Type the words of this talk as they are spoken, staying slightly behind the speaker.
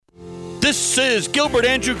This is Gilbert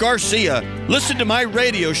Andrew Garcia. Listen to my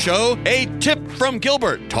radio show, A Tip from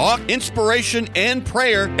Gilbert. Talk, inspiration, and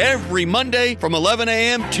prayer every Monday from 11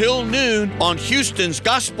 a.m. till noon on Houston's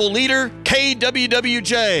gospel leader,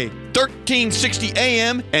 KWWJ. 1360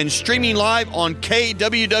 AM and streaming live on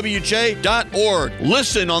kwwj.org.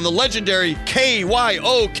 Listen on the legendary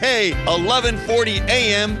KYOK 1140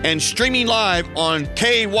 AM and streaming live on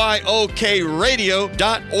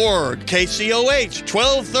kyokradio.org. KCOH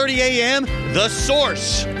 1230 AM, The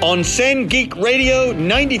Source. On San Geek Radio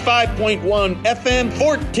 95.1 FM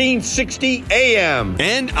 1460 AM.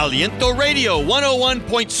 And Aliento Radio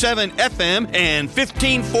 101.7 FM and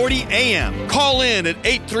 1540 AM. Call in at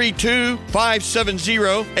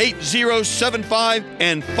 832-570-8075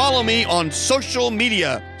 and follow me on social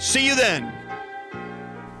media. See you then.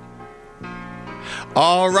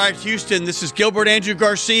 All right, Houston, this is Gilbert Andrew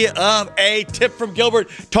Garcia of A Tip from Gilbert.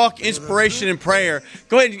 Talk, inspiration, and prayer.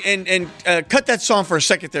 Go ahead and cut that song for a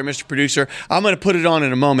second there, Mr. Producer. I'm going to put it on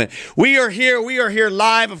in a moment. We are here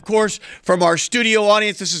live, of course, from our studio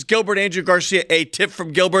audience. This is Gilbert Andrew Garcia, A Tip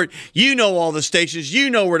from Gilbert. You know all the stations. You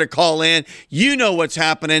know where to call in. You know what's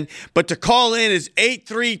happening. But to call in is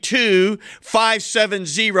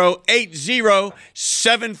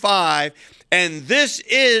 832-570-8075. And this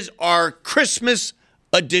is our Christmas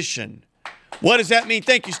edition. What does that mean?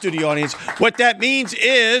 Thank you, studio audience. What that means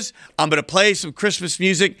is I'm going to play some Christmas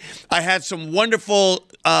music. I had some wonderful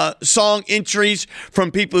song entries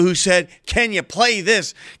from people who said, can you play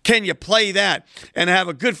this? Can you play that? And I have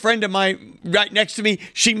a good friend of mine right next to me.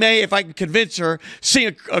 She may, if I can convince her,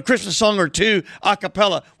 sing a Christmas song or two a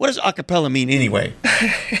cappella. What does a cappella mean anyway?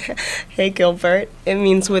 Hey, Gilbert. It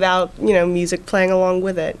means without, music playing along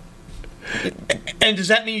with it. And does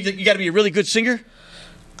that mean that you got to be a really good singer?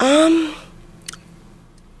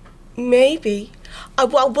 Maybe.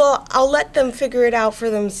 Well, I'll let them figure it out for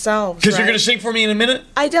themselves. Because you're going to sing for me in a minute?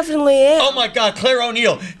 I definitely am. Oh, my God, Claire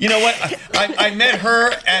O'Neill. You know what? I met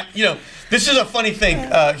her at, this is a funny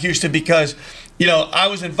thing, Houston, because, I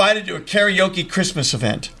was invited to a karaoke Christmas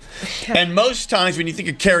event. And most times when you think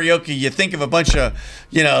of karaoke, you think of a bunch of,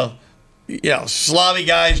 slobby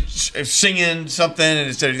guys singing something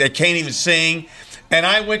and they can't even sing. And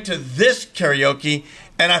I went to this karaoke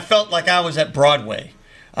and I felt like I was at Broadway.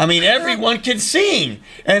 I mean, everyone can sing.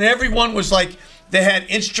 And everyone was like, they had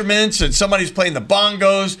instruments and somebody's playing the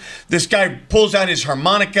bongos. This guy pulls out his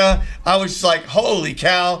harmonica. I was like, holy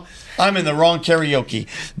cow, I'm in the wrong karaoke.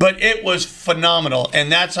 But it was phenomenal.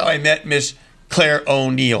 And that's how I met Miss Claire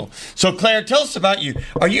O'Neill. So, Claire, tell us about you.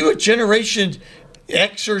 Are you a Generation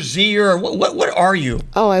X or Z or what are you?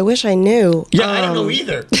 Oh, I wish I knew. Yeah, I don't know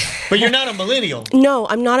either. But you're not a millennial. No,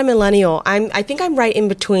 I'm not a millennial. I think I'm right in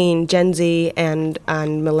between Gen Z and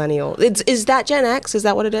millennial. Is that Gen X? Is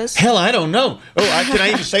that what it is? Hell, I don't know. Oh, can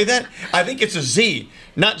I even say that? I think it's a Z.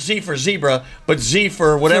 Not Z for zebra, but Z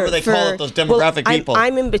for whatever they call it, those demographic people.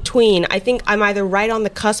 I'm in between. I think I'm either right on the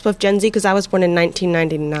cusp of Gen Z because I was born in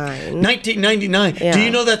 1999. 1999. Yeah. Do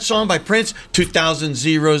you know that song by Prince? 2000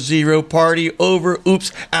 party over,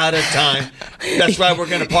 oops, out of time. That's why we're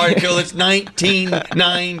going to party till it's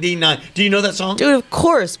 1999. Do you know that song? Dude, of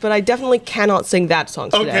course, but I definitely cannot sing that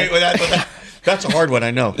song today. Okay, that's a hard one,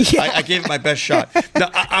 I know. Yeah. I gave it my best shot.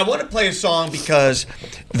 Now, I want to play a song because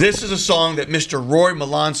this is a song that Mr. Roy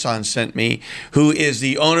Melanson sent me, who is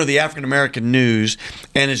the owner of the African American News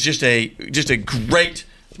and is just a great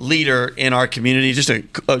leader in our community, just a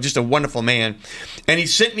wonderful man. And he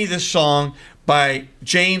sent me this song by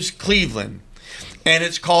James Cleveland, and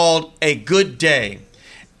it's called A Good Day.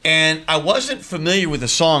 And I wasn't familiar with the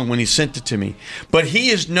song when he sent it to me, but he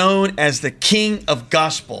is known as the King of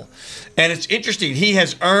Gospel. And it's interesting. He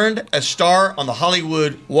has earned a star on the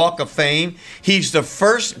Hollywood Walk of Fame. He's the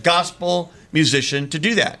first gospel musician to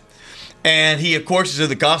do that. And he, of course, is in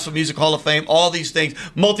the Gospel Music Hall of Fame, all these things,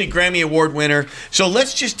 multi-Grammy Award winner. So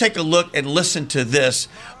let's just take a look and listen to this.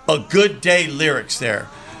 A Good Day lyrics there.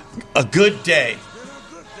 A good day.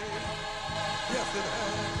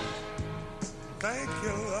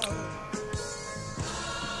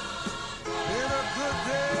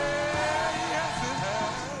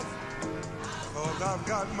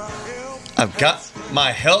 I've got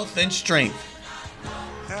my health and strength.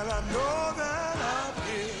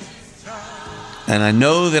 And I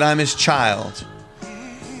know that I'm his child.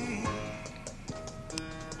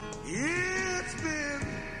 It's been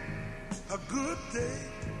a good day.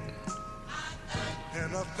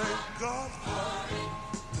 And I thank God for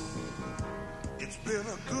it. It's been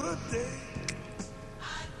a good day.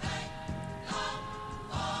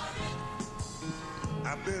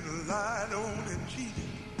 I've been lied on and cheated.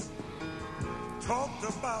 Talked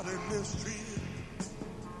about and mistreated.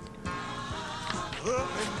 up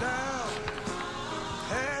and down,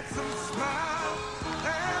 had some smiles,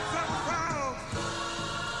 had some frowns.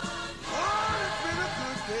 Oh, it's been a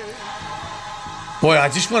good day. Boy, I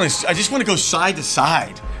just want to go side to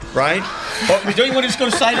side, right? Or, don't you want to just go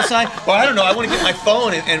side to side? Or I don't know. I want to get my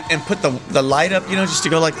phone and put the light up, just to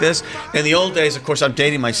go like this. In the old days, of course, I'm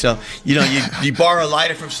dating myself. You borrow a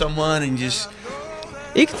lighter from someone and just.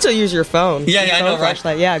 You can still use your phone. Yeah, Your I phone know, right?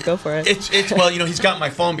 flashlight. Yeah, go for it. It's well, he's got my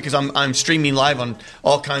phone because I'm streaming live on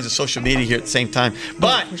all kinds of social media here at the same time.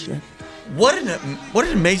 But what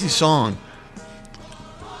an amazing song.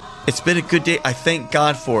 It's been a good day. I thank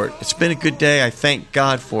God for it. It's been a good day. I thank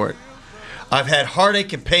God for it. I've had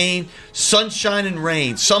heartache and pain, sunshine and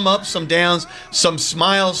rain, some ups, some downs, some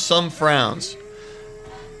smiles, some frowns.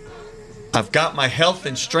 I've got my health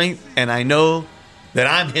and strength, and I know that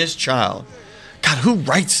I'm His child. God, who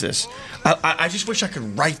writes this? I just wish I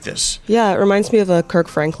could write this. Yeah, it reminds me of a Kirk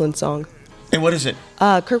Franklin song. And what is it?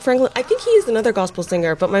 Kirk Franklin, I think he's another gospel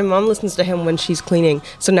singer, but my mom listens to him when she's cleaning,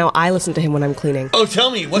 so now I listen to him when I'm cleaning. Oh,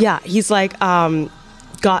 tell me. What? Yeah, he's like, a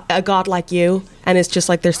God like you, and it's just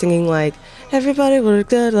like they're singing like, everybody work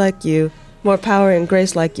good like you, more power and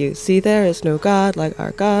grace like you. See, there is no God like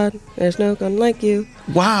our God, there's no God like you.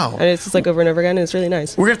 Wow. And it's just like over and over again, and it's really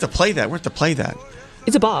nice. We're going to have to play that. We're going to have to play that.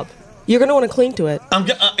 It's a bob. You're going to want to cling to it. I'm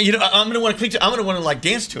going to want to cling to. I'm going to want to like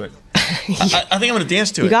dance to it. I think I'm going to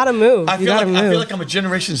dance to it. You got to move. I feel like I'm a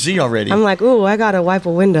Generation Z already. I'm like, ooh, I got to wipe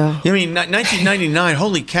a window. I mean, 1999.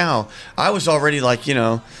 Holy cow! I was already like,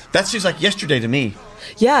 that seems like yesterday to me.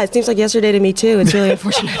 Yeah, it seems like yesterday to me too. It's really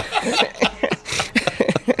unfortunate.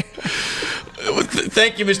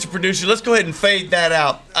 Thank you, Mr. Producer. Let's go ahead and fade that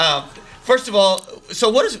out. First of all, so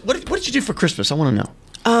what did you do for Christmas? I want to know.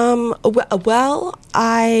 Was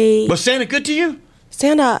Santa good to you?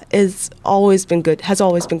 Santa has always been good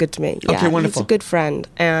to me. Yeah, okay, wonderful. He's a good friend.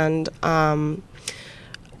 And,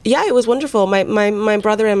 it was wonderful. My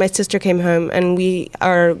brother and my sister came home, and we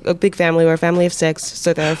are a big family. We're a family of 6,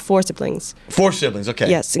 so there are 4 siblings. 4 siblings, okay.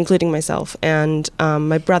 Yes, including myself. And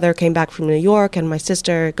my brother came back from New York, and my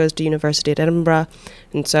sister goes to university at Edinburgh.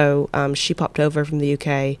 And so she popped over from the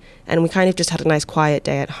UK, and we kind of just had a nice quiet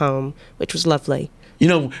day at home, which was lovely.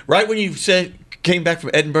 Right when you said came back from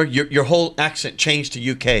Edinburgh, your whole accent changed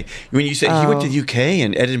to UK. When you said he went to the UK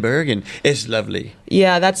and Edinburgh, and it's lovely.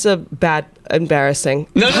 Yeah, that's a bad, embarrassing.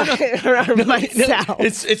 No. Myself.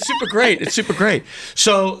 It's super great. It's super great.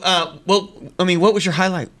 So, what was your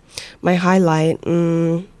highlight? My highlight.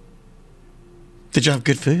 Did you have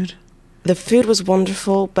good food? The food was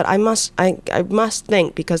wonderful, but I must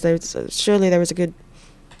think, because there was a good.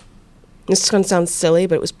 This is going to sound silly,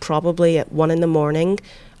 but it was probably at 1 a.m,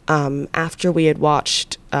 after we had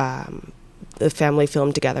watched the family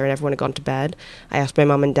film together and everyone had gone to bed. I asked my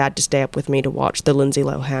mom and dad to stay up with me to watch the Lindsay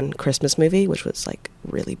Lohan Christmas movie, which was like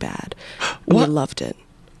really bad. We loved it.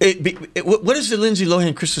 What is the Lindsay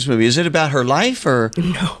Lohan Christmas movie? Is it about her life or?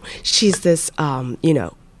 No, she's this,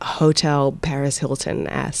 hotel Paris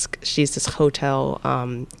Hilton-esque. She's this hotel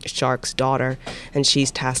shark's daughter, and she's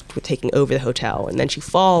tasked with taking over the hotel. And then she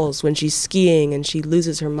falls when she's skiing, and she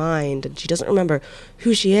loses her mind, and she doesn't remember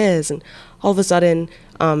who she is. And all of a sudden,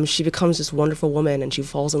 she becomes this wonderful woman, and she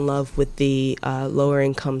falls in love with the lower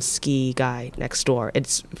income ski guy next door.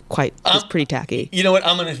 It's pretty tacky. You know what?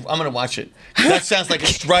 I'm gonna watch it. That sounds like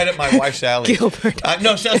it's right up my wife's alley. Gilbert.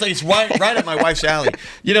 No, it sounds like it's right up my wife's alley.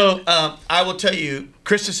 I will tell you,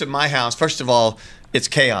 Christmas at my house. First of all, it's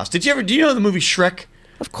chaos. Do you know the movie Shrek?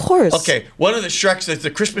 Of course. Okay, one of the Shreks, there's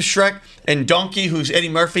the Christmas Shrek, and Donkey, who's Eddie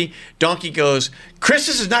Murphy, Donkey goes,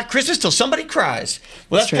 Christmas is not Christmas till somebody cries.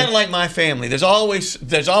 Well, that's kind of like my family. There's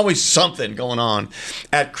always something going on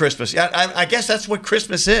at Christmas. I guess that's what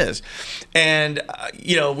Christmas is. And,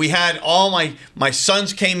 we had all my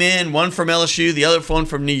sons came in, one from LSU, the other one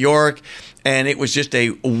from New York, and it was just a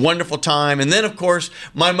wonderful time. And then, of course,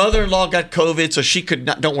 my mother-in-law got COVID, so she could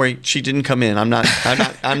not. Don't worry, she didn't come in.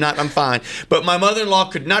 I'm fine. But my mother-in-law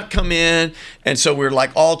could not come in, and so we were like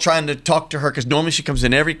all trying to talk to her because normally she comes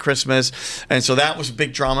in every Christmas, and so that was a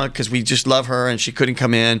big drama because we just love her, and she couldn't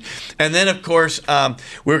come in. And then, of course,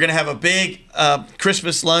 we were going to have a big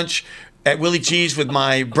Christmas lunch at Willie G's with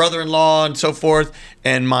my brother-in-law and so forth,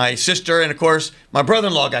 and my sister, and of course my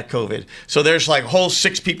brother-in-law got COVID. So there's like whole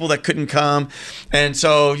 6 people that couldn't come, and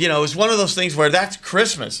so it was one of those things where that's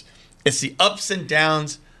Christmas. It's the ups and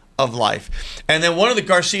downs of life. And then one of the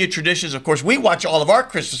Garcia traditions, of course, we watch all of our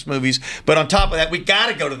Christmas movies, but on top of that, we got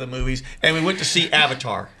to go to the movies, and we went to see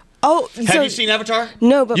Avatar. Oh, Have you seen Avatar?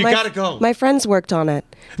 No, but you got to go. My friends worked on it.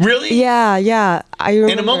 Really? Yeah. I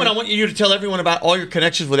remember. In a moment, I want you to tell everyone about all your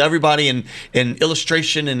connections with everybody and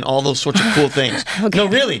illustration and all those sorts of cool things. Okay. No,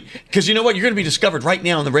 really. Because you know what? You're going to be discovered right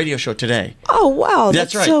now on the radio show today. Oh, wow.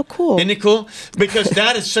 That's right. So cool. Isn't it cool? Because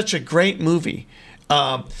that is such a great movie.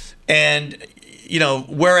 And, you know,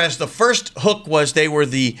 whereas the first hook was they were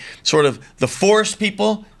the sort of the forest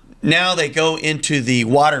people, now they go into the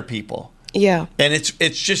water people. Yeah. And it's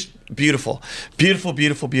just beautiful.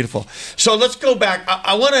 Beautiful. So let's go back.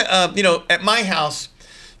 I want to, you know, at my house,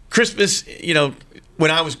 Christmas, you know, when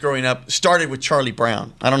I was growing up, started with Charlie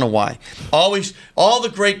Brown. I don't know why. Always, all the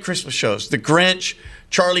great Christmas shows, The Grinch,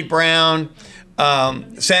 Charlie Brown,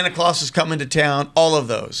 Santa Claus is Coming to Town, all of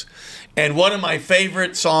those. And one of my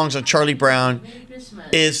favorite songs on Charlie Brown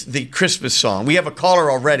is the Christmas song. We have a caller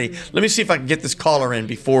already. Let me see if I can get this caller in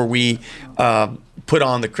before we put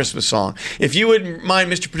on the Christmas song. If you wouldn't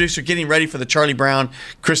mind, Mr. Producer, getting ready for the Charlie Brown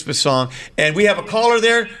Christmas song. And we have a caller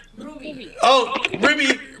there. Ruby. Oh,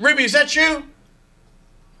 Ruby, is that you?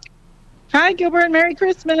 Hi, Gilbert. Merry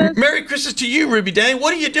Christmas. Merry Christmas to you, Ruby Dang.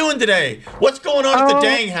 What are you doing today? What's going on at the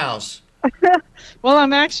Dang house? Well,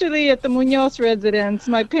 I'm actually at the Munoz residence.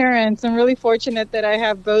 My parents, I'm really fortunate that I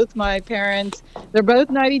have both my parents. They're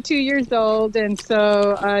both 92 years old, and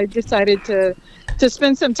so I decided to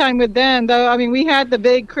spend some time with them. Though, I mean, we had the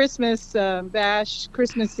big Christmas bash,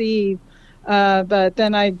 Christmas Eve, but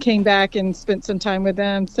then I came back and spent some time with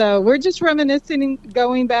them. So we're just reminiscing,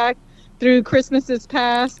 going back through Christmases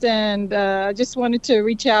past, and I just wanted to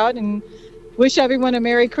reach out and wish everyone a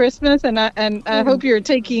Merry Christmas, and I hope you're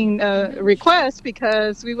taking requests,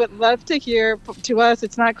 because we would love to hear. To us,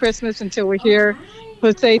 it's not Christmas until we hear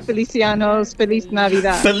Jose Feliciano's Feliz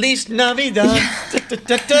Navidad. Feliz Navidad.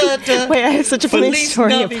 Wait, I have such a funny Feliz story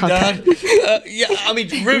Navidad. about that. Yeah, I mean,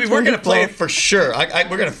 Ruby, we're going to play it for sure.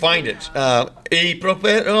 We're going to find it. Y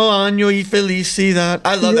prospero año y felicidad.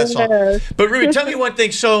 I love that song. Yes. But Ruby, tell me one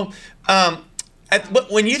thing. So,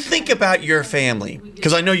 when you think about your family,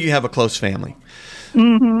 because I know you have a close family,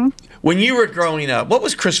 when you were growing up, what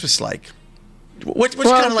was Christmas like? What's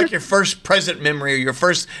kind of like your first present memory, or your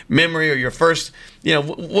first memory, or your first, you know,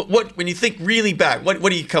 what when you think really back, what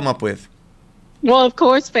do you come up with? Well, of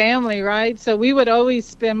course, family, right? So we would always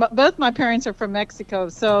spend. Both my parents are from Mexico,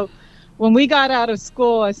 so when we got out of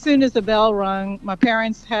school, as soon as the bell rung, my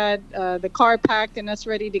parents had the car packed and us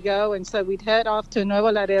ready to go. And so we'd head off to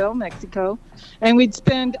Nuevo Laredo, Mexico, and we'd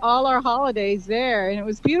spend all our holidays there. And it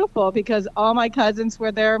was beautiful because all my cousins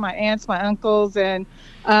were there, my aunts, my uncles, and,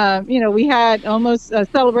 you know, we had almost a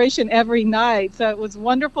celebration every night. So it was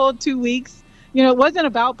wonderful 2 weeks. You know, it wasn't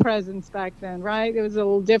about presents back then, right? It was a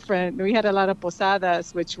little different. We had a lot of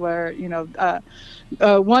posadas, which were, you know,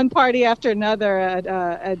 one party after another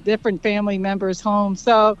at different family members' homes.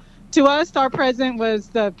 So to us, our present was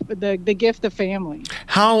the gift of family.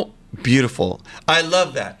 How beautiful. I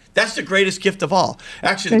love that. That's the greatest gift of all.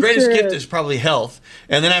 Actually, the greatest gift is probably health.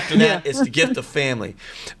 And then after that, it's the gift of family.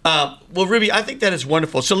 Well, Ruby, I think that is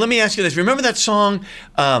wonderful. So let me ask you this. Remember that song,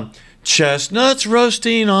 Chestnuts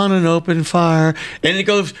Roasting on an Open Fire? And it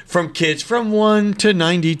goes from kids from 1 to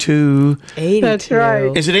 92. 82. That's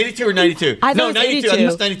right. Is it 82 or 92? I thought No, it was 92. I 82. think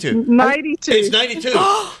it's 92. 92. It's 92.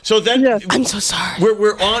 So then Yes. I'm so sorry.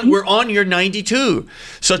 we're on your 92.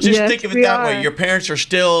 So just Yes, think of it we that way. are. Your parents are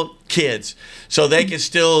still kids, so they can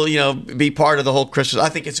still, you know, be part of the whole Christmas. I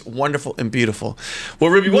think it's wonderful and beautiful. Well,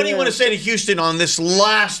 Ruby, what do you want to say to Houston on this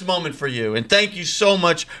last moment for you? And thank you so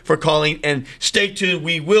much for calling. And stay tuned.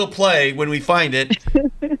 We will play when we find it.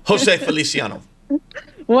 Jose Feliciano.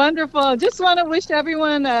 Wonderful. Just want to wish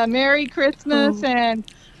everyone a Merry Christmas and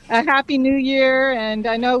a Happy New Year. And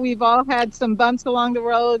I know we've all had some bumps along the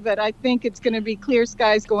road, but I think it's going to be clear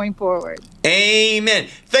skies going forward. Amen.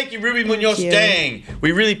 Thank you, Ruby Munoz you. Dang.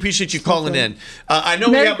 We really appreciate you calling in. I know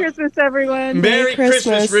Merry we have Christmas, everyone. Merry Christmas,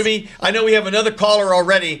 Christmas. Ruby. I know we have another caller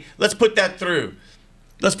already. Let's put that through.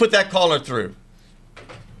 Let's put that caller through.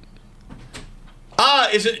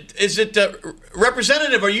 Is it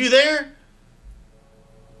Representative? Are you there?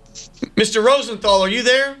 Mr. Rosenthal, are you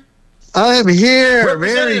there? I'm here. Merry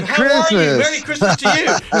Representative, how Christmas. are you? Merry Christmas to you.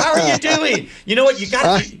 How are you doing? You know what? You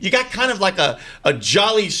got kind of like a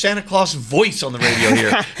jolly Santa Claus voice on the radio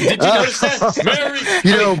here. Did you notice that? Merry.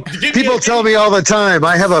 You know, people tell me all the time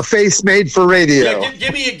I have a face made for radio. Yeah,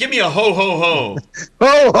 give me a ho ho ho.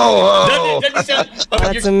 Ho, ho, ho. Doesn't it sound,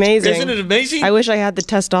 That's amazing. Isn't it amazing? I wish I had the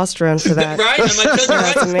testosterone for that. Right? Am I telling you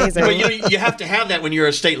right? That's amazing. But you have to have that when you're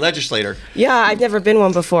a state legislator. Yeah, I've never been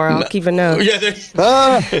one before. I'll keep a note.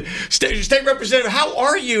 Yeah. State representative, how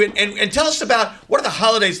are you? And tell us about, what are the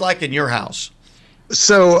holidays like in your house?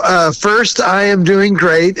 First, I am doing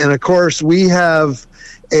great, and of course, we have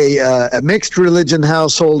a mixed religion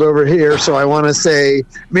household over here. So I want to say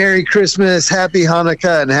Merry Christmas, Happy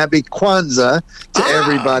Hanukkah, and Happy Kwanzaa to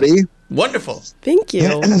everybody. Wonderful. Thank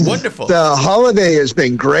you. Wonderful. The holiday has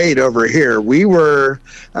been great over here. We were,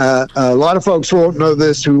 a lot of folks won't know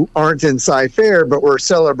this who aren't in Cy-Fair, but we're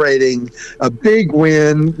celebrating a big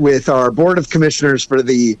win with our Board of Commissioners for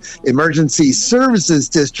the Emergency Services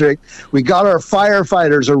District. We got our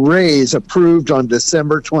firefighters a raise approved on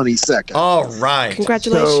December 22nd. All right.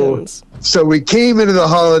 Congratulations. So we came into the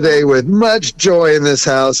holiday with much joy in this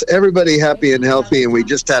house, everybody happy and healthy, and we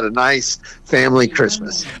just had a nice family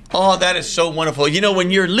Christmas. Oh, that is so wonderful. You know,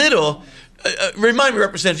 when you're little, remind me,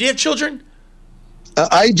 Representative, do you have children?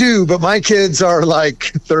 I do, but my kids are like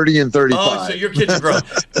 30 and 35. Oh, so your kids are grown.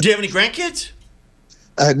 Do you have any grandkids?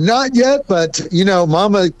 Not yet, but,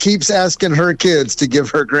 Mama keeps asking her kids to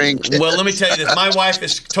give her grandkids. Well, let me tell you this. My wife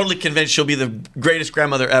is totally convinced she'll be the greatest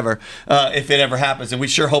grandmother ever, if it ever happens, and we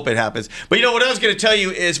sure hope it happens. But you know what I was going to tell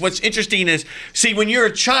you is what's interesting is, see, when you're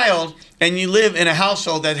a child and you live in a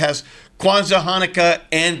household that has Kwanzaa, Hanukkah,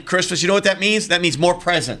 and Christmas, you know what that means? That means more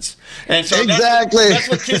presents. And so exactly. That's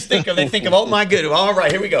what kids think of. They think of, oh my goodness, all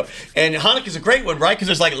right, here we go. And Hanukkah's a great one, right? Because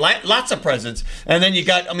there's like lots of presents. And then you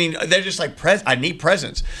got, they're just like, I need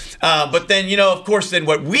presents. But then, of course, then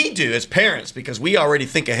what we do as parents, because we already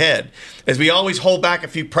think ahead, is we always hold back a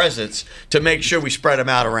few presents to make sure we spread them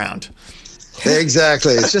out around.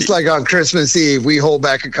 Exactly. It's just like on Christmas Eve, we hold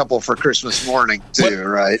back a couple for Christmas morning too,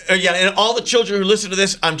 right? Yeah, and all the children who listen to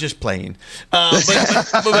this, I'm just playing. But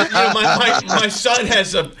my son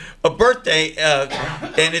has a birthday,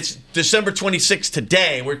 and it's December 26th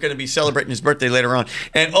today. We're going to be celebrating his birthday later on.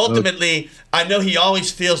 And ultimately, I know he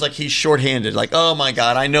always feels like he's shorthanded. Like, oh my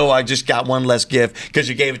God, I know I just got one less gift because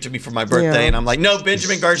you gave it to me for my birthday. Yeah. And I'm like, no,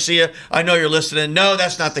 Benjamin Garcia, I know you're listening. No,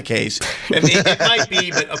 that's not the case. It might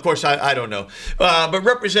be, but of course, I don't know. But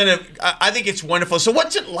Representative, I think it's wonderful. So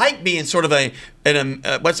what's it like being sort of I don't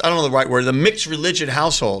know the right word, the mixed religion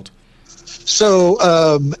household? So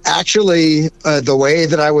actually, the way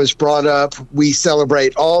that I was brought up, we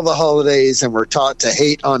celebrate all the holidays and we're taught to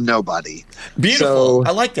hate on nobody. Beautiful.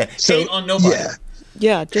 I like that. Hate on nobody.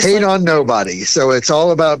 Yeah. Hate on nobody. So it's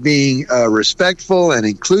all about being respectful and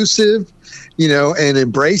inclusive, and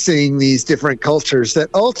embracing these different cultures that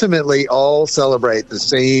ultimately all celebrate the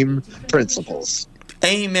same principles.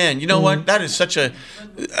 Amen. You know what? That is such a,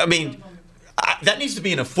 that needs to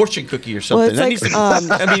be in a fortune cookie or something. Well,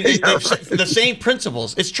 it's the same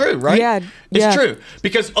principles. It's true, right? Yeah. It's true.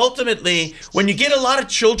 Because ultimately, when you get a lot of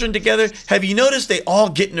children together, have you noticed they all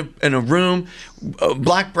get in a room,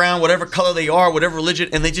 black, brown, whatever color they are, whatever religion,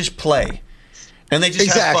 and they just play. And they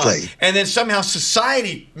just have fun. And then somehow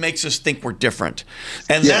society makes us think we're different.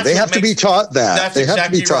 And they have to be taught that. That's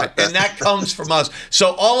exactly right. And that comes from us.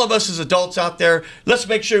 So all of us as adults out there, let's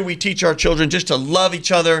make sure we teach our children just to love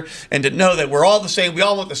each other and to know that we're all the same. We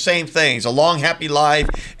all want the same things, a long, happy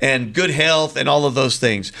life and good health and all of those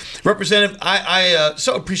things. Representative, I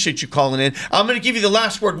so appreciate you calling in. I'm going to give you the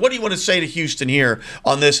last word. What do you want to say to Houston here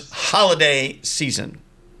on this holiday season?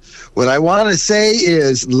 What I want to say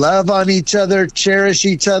is love on each other, cherish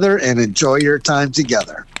each other, and enjoy your time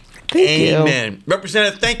together. Amen. You.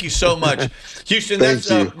 Representative, thank you so much. Houston, that's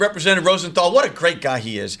Representative Rosenthal. What a great guy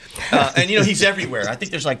he is. And, he's everywhere. I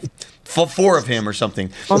think there's like four of him or something.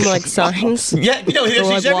 On like signs? Yeah,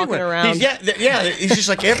 he's everywhere. Around. He's just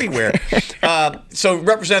like everywhere. So,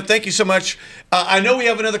 Representative, thank you so much. I know we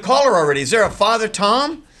have another caller already. Is there a Father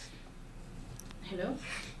Tom? Hello?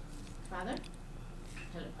 Father?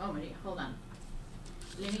 Oh, Maria, hold on.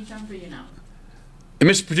 Let me transfer you now. And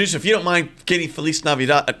Mr. Producer, if you don't mind getting Feliz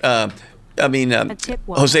Navidad,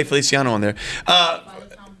 Jose Feliciano on there.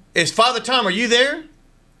 Is Father Tom, are you there?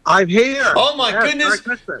 I'm here. Oh, my goodness.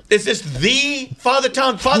 Is this the Father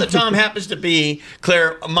Tom? Father Tom happens to be,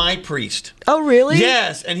 Claire, my priest. Oh, really?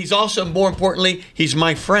 Yes, and he's also, more importantly, he's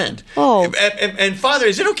my friend. Oh. And Father,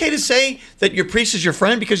 is it okay to say that your priest is your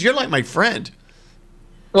friend? Because you're like my friend.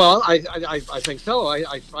 Well, I think so.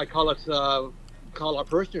 I call our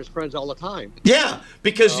parishioners friends all the time. Yeah,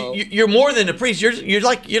 because you're more than a priest. You're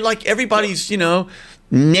like everybody's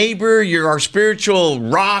neighbor. You're our spiritual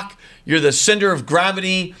rock. You're the center of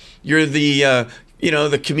gravity. You're the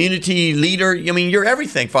the community leader. You're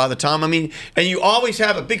everything, Father Tom. And you always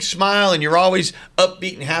have a big smile, and you're always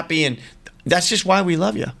upbeat and happy, and that's just why we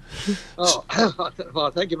love you. Oh, well,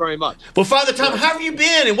 thank you very much. Well, Father Tom, how have you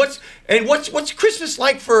been? And what's Christmas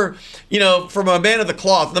like for from a man of the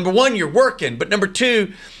cloth? Number one, you're working, but number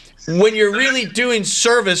two, when you're really doing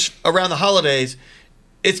service around the holidays,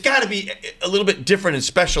 it's got to be a little bit different and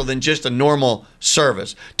special than just a normal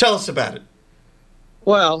service. Tell us about it.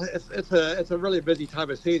 Well, it's a really busy time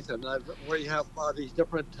of season where you have these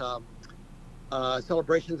different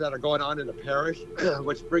celebrations that are going on in the parish,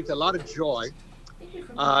 which brings a lot of joy.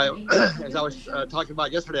 As I was talking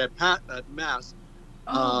about yesterday at Mass,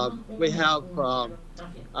 we start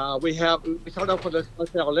off with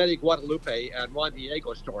the Lady Guadalupe and Juan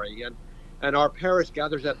Diego story, and our parish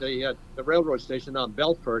gathers at the railroad station on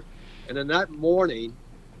Belfort, and then that morning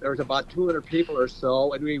there's about 200 people or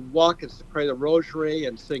so, and we walk and pray the rosary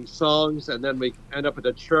and sing songs, and then we end up at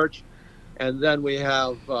the church, and then we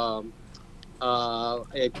have a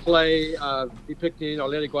play depicting Our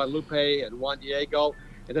Lady Guadalupe and Juan Diego,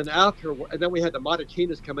 and then we had the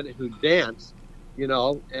Matutinas come in who dance,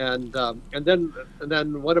 and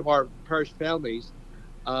then one of our parish families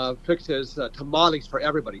fixes tamales for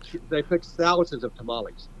everybody. They fix thousands of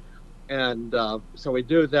tamales, and so we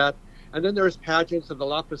do that. And then there's pageants of the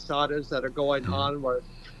La Posadas that are going on where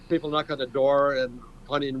people knock on the door and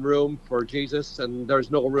finding room for Jesus, and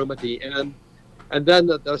there's no room at the end. And then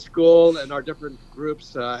the school and our different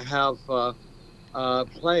groups have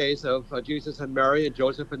plays of Jesus and Mary and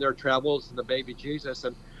Joseph and their travels and the baby Jesus.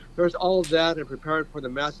 And there's all of that and preparing for the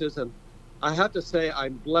masses. And I have to say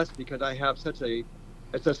I'm blessed because I have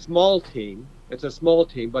it's a small team. It's a small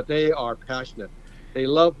team, but they are passionate. They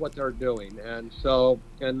love what they're doing. And so,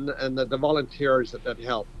 and the volunteers that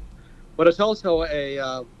help. But it's also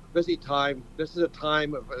a busy time. This is a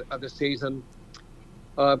time of the season.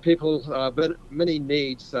 People, many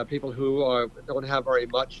needs, people who don't have very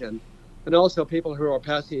much, and also people who are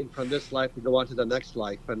passing from this life to go on to the next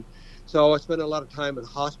life. And so I spend a lot of time in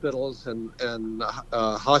hospitals and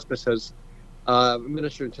hospices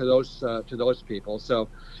ministering to those people. So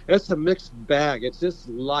it's a mixed bag. It's just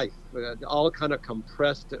life, all kind of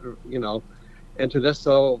compressed, into this.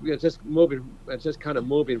 So it's just kind of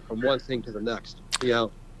moving from one thing to the next.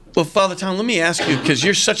 Well, Father Tom, let me ask you, because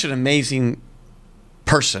you're such an amazing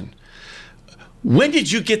person. When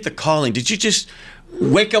did you get the calling? Did you just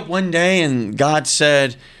wake up one day and God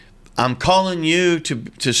said, I'm calling you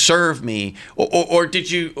to serve me? Or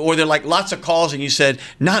there like lots of calls and you said,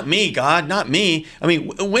 not me, God, not me? I mean,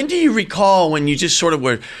 when do you recall when you just sort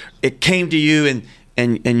of it came to you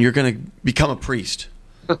and you're going to become a priest?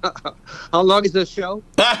 How long is this show?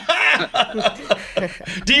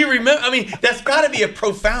 Do you remember? I mean, that's got to be a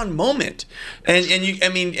profound moment. And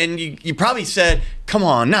you probably said, "Come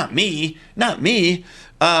on, not me, not me."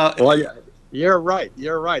 Well, you're right.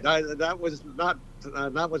 You're right. That was not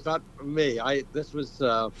me. This was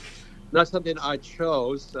not something I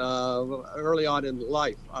chose early on in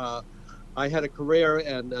life. I had a career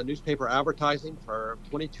in newspaper advertising for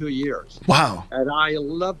 22 years. Wow. And I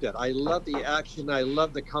loved it. I loved the action. I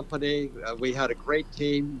loved the company. We had a great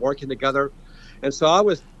team working together. And so I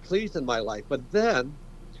was pleased in my life. But then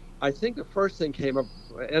I think the first thing came up,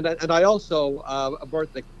 and I also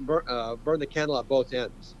burned the candle at both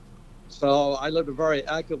ends. So I lived a very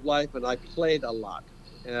active life and I played a lot.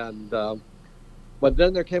 And but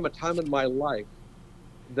then there came a time in my life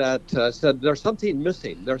that said there's something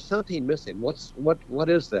missing. There's something missing. What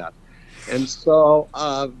is that? And so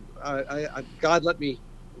God let me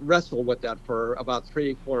wrestle with that for about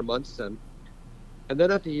 3-4 months, and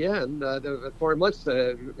then at the end, the 4 months,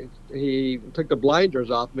 He took the blinders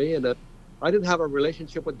off me, and that I didn't have a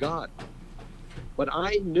relationship with God. But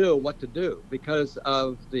I knew what to do because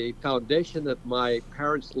of the foundation that my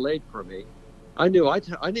parents laid for me. I knew I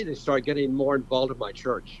needed to start getting more involved in my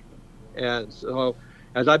church, and so.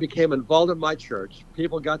 As I became involved in my church,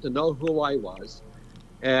 people got to know who I was.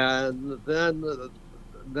 And then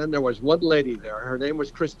there was one lady there. Her name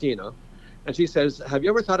was Christina. And she says, have you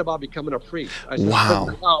ever thought about becoming a priest? I said, wow.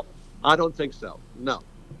 No, I don't think so. No.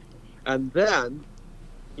 And then,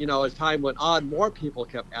 as time went on, more people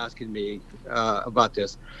kept asking me about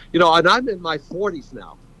this. And I'm in my 40s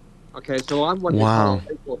now. Okay, so I'm what they call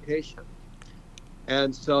a vocation.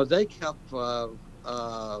 And so they kept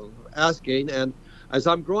asking, and as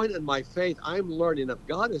I'm growing in my faith, I'm learning if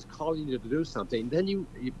God is calling you to do something, then you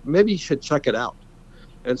maybe you should check it out.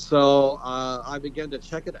 And so I began to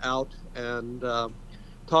check it out and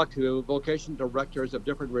talk to vocation directors of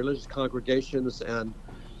different religious congregations and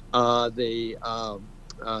the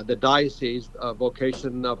diocese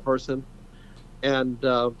vocation person. And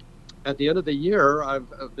at the end of the year,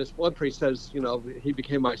 this one priest says, he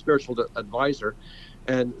became my spiritual advisor.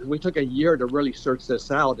 And we took a year to really search this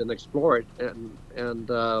out and explore it. And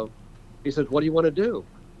he said, what do you want to do?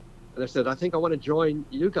 And I said, I think I want to join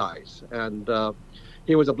you guys. And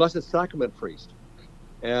he was a Blessed Sacrament priest.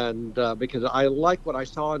 and because I like what I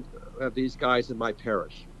saw of these guys in my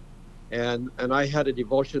parish, and I had a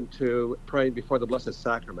devotion to praying before the Blessed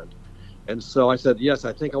Sacrament, and so I said, yes,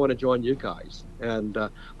 I think I want to join you guys, and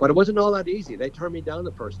but it wasn't all that easy. They turned me down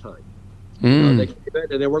the first time. They came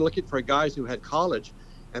in and they were looking for guys who had college,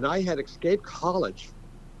 and I had escaped college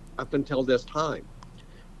up until this time,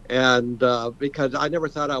 and because I never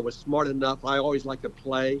thought I was smart enough. I always liked to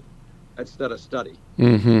play instead of study.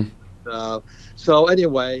 So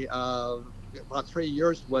anyway, about 3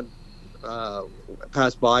 years went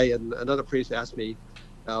passed by, and another priest asked me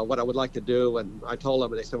what I would like to do, and I told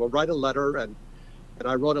him, and they said, well, write a letter, and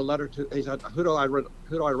I wrote a letter to. He said, who do I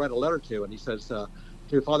write a letter to? And he says,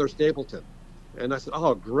 to Father Stapleton. And I said,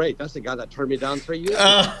 oh, great, that's the guy that turned me down 3 years ago.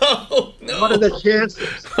 Oh, no. What are the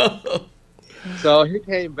chances? So he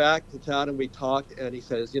came back to town and we talked, and he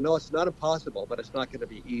says, it's not impossible, but it's not going to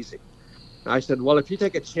be easy. And I said, well, if you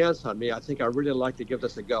take a chance on me, I think I'd really like to give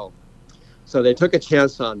this a go. So they took a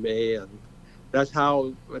chance on me, and that's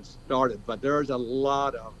how it started. But there's a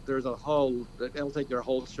whole, it'll take their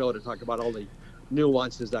whole show to talk about all the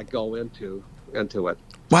nuances that go into it.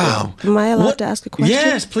 Wow. Am I allowed to ask a question?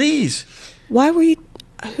 Yes, please. Why were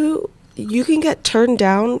you can get turned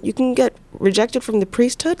down, you can get rejected from the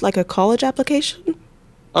priesthood, like a college application?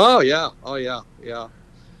 Oh, yeah.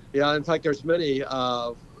 Yeah, in fact, there's many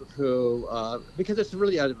who, because it's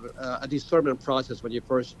really a discernment process when you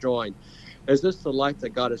first join. Is this the life that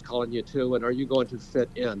God is calling you to, and are you going to fit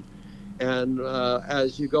in? And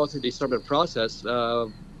as you go through the discernment process,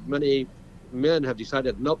 many men have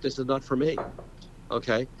decided, nope, this is not for me.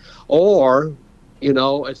 Okay. Or,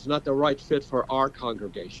 it's not the right fit for our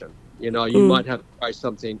congregation. You might have to try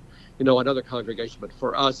something, another congregation, but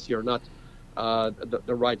for us, you're not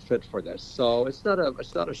the right fit for this. So it's not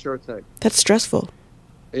a sure thing. That's stressful.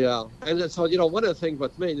 Yeah. And then, so, one of the things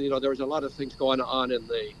with me, there was a lot of things going on in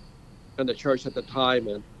the church at the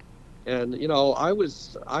time. And I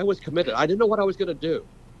was committed. I didn't know what I was going to do.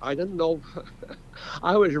 I didn't know.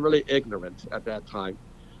 I was really ignorant at that time.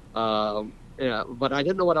 Yeah, but I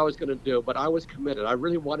didn't know what I was going to do, but I was committed. I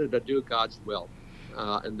really wanted to do God's will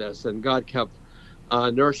in this, and God kept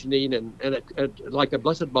nourishing, and it, like the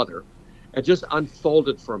Blessed Mother, it just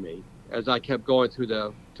unfolded for me as I kept going through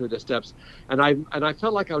the steps, and I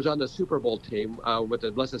felt like I was on the Super Bowl team with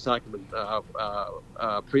the Blessed Sacrament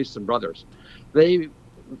priests and brothers. They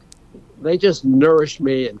just nourished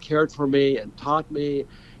me and cared for me and taught me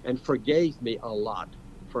and forgave me a lot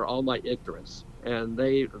for all my ignorance. And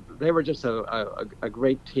they were just a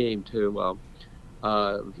great team to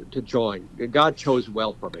join. God chose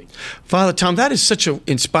well for me. Father Tom, that is such an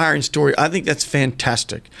inspiring story. I think that's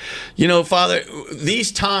fantastic. Father,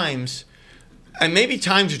 these times, and maybe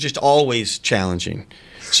times are just always challenging.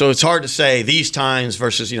 So it's hard to say these times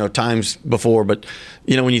versus, times before. But,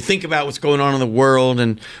 when you think about what's going on in the world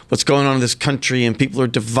and what's going on in this country, and people are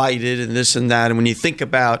divided and this and that, and when you think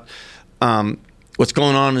about what's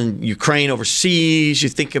going on in Ukraine overseas, you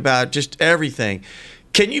think about just everything.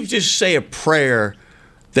 Can you just say a prayer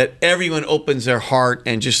that everyone opens their heart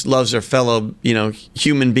and just loves their fellow,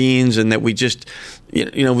 human beings, and that we just,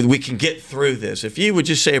 we can get through this? If you would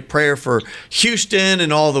just say a prayer for Houston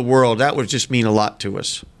and all the world, that would just mean a lot to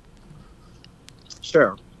us.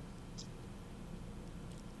 Sure.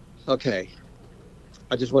 Okay.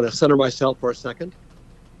 I just want to center myself for a second.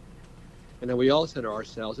 And then we all center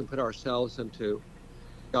ourselves and put ourselves into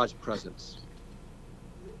God's presence.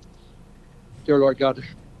 Dear Lord God,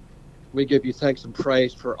 we give you thanks and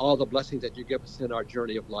praise for all the blessings that you give us in our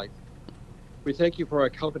journey of life. We thank you for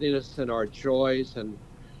accompanying us in our joys and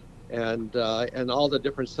all the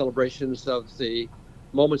different celebrations of the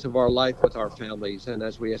moments of our life with our families. And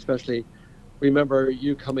as we especially remember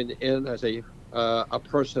you coming in as a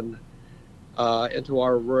person into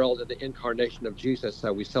our world in the incarnation of Jesus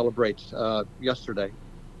that we celebrate yesterday.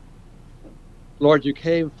 Lord, you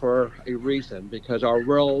came for a reason, because our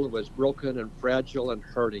world was broken and fragile and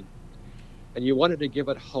hurting. And you wanted to give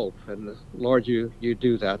it hope. And Lord, you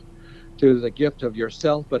do that through the gift of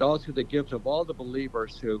yourself, but also through the gift of all the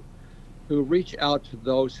believers who reach out to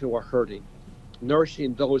those who are hurting,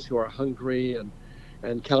 nourishing those who are hungry,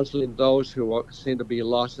 and counseling those who seem to be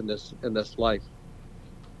lost in this life.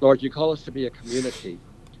 Lord, you call us to be a community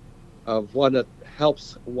of one that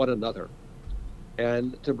helps one another,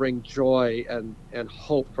 and to bring joy and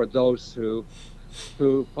hope for those who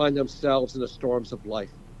find themselves in the storms of life.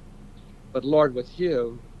 But Lord, with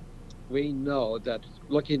you, we know that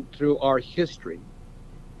looking through our history,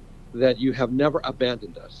 that you have never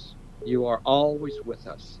abandoned us. You are always with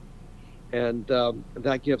us. And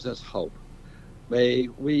that gives us hope. May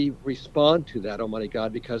we respond to that, Almighty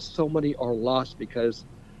God, because so many are lost because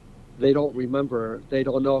they don't remember, they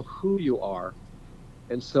don't know who you are.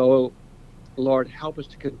 And so, Lord, help us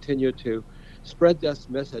to continue to spread this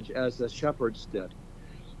message as the shepherds did.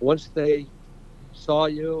 Once they saw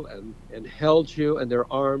you and held you in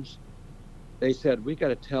their arms, they said, we got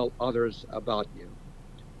to tell others about you.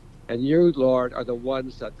 And you, Lord, are the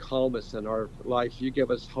ones that calm us in our life. You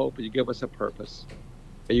give us hope and you give us a purpose.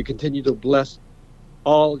 And you continue to bless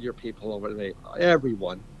all your people over there,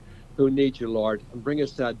 everyone who needs you, Lord, and bring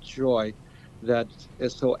us that joy that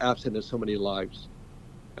is so absent in so many lives.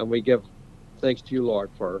 And we give thanks to you, Lord,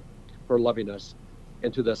 for loving us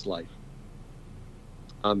into this life.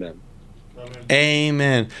 Amen.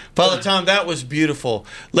 Amen. Father Tom, that was beautiful.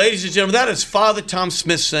 Ladies and gentlemen, that is Father Tom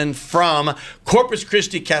Smithson from Corpus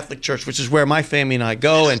Christi Catholic Church, which is where my family and I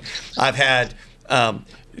go. And I've had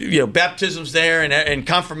baptisms there and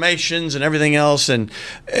confirmations and everything else. And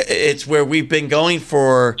it's where we've been going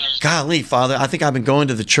for, golly, Father, I think I've been going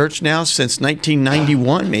to the church now since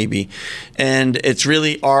 1991, maybe. And it's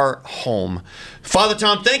really our home. Father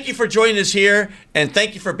Tom, thank you for joining us here. And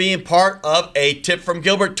thank you for being part of A Tip from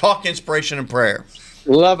Gilbert, Talk, Inspiration, and Prayer.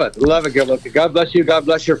 Love it, Gilbert. God bless you. God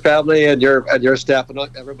bless your family and your staff and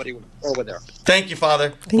everybody over there. Thank you,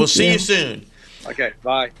 Father. We'll see you soon. Okay,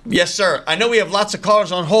 bye. Yes, sir. I know we have lots of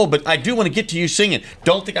callers on hold, but I do want to get to you singing.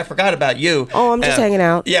 Don't think I forgot about you. Oh, I'm just hanging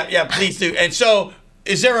out. Yeah, please do. And so,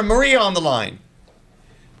 is there a Maria on the line?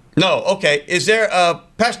 No, okay. Is there a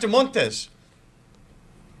Pastor Montes?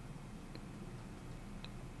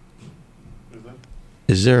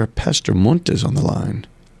 Is there a Pastor Montes on the line?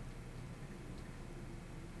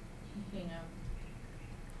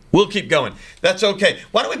 We'll keep going. That's okay.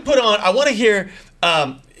 Why don't we put on, I want to hear...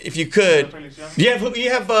 if you could, you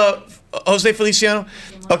have Jose Feliciano?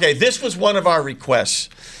 Okay, this was one of our requests.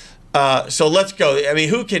 So let's go. I mean,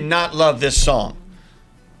 who can not love this song?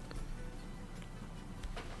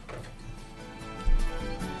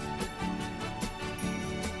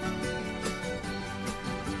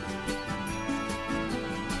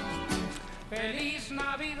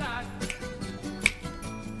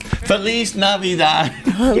 Feliz Navidad.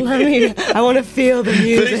 I want to feel the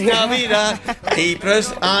music. Feliz Navidad. Y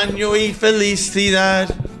pros año y felicidad.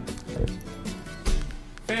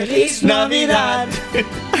 Feliz Navidad.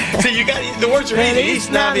 So you got the words are Feliz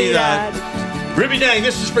Navidad. Ruby Dang,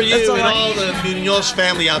 this is for you and all the Munoz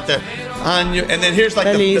family out there. And then here's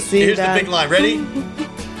like here's the big line. Ready?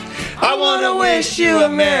 I want to wish you a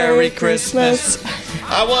Merry Christmas.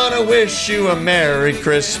 I want to wish you a Merry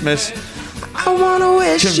Christmas. I want to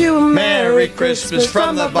wish you a Merry Christmas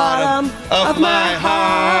from the bottom of my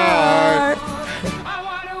heart.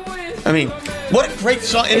 I mean, what a great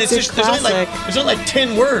song. And it's just, there's only like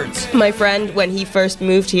 10 words. My friend, when he first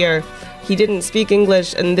moved here, he didn't speak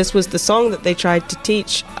English, and this was the song that they tried to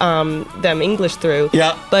teach them English through.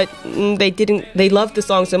 Yeah. But they loved the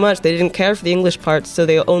song so much, they didn't care for the English parts, so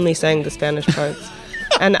they only sang the Spanish parts.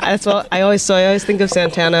 And that's what I always think of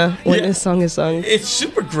Santana when this song is sung. It's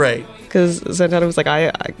super great. Because Santana was like,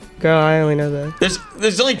 girl, I only know that.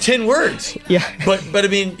 There's only 10 words. Yeah. But I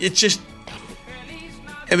mean, it's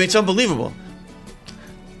it's unbelievable.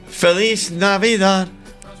 Feliz Navidad,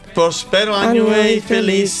 prospero año y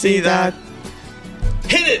felicidad.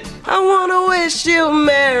 Hit it! I want to wish you a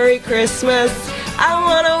Merry Christmas. I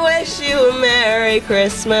want to wish you a Merry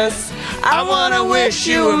Christmas. I want to wish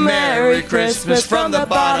you a Merry Christmas from the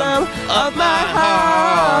bottom of my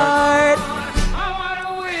heart.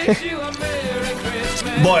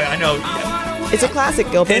 Boy, I know. It's a classic,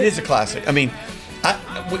 Gilbert. It is a classic. I mean,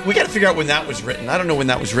 we got to figure out when that was written. I don't know when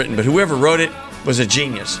that was written, but whoever wrote it was a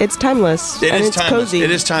genius. It's timeless. It is it's timeless. Cozy.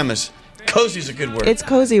 It is timeless. Cozy is a good word. It's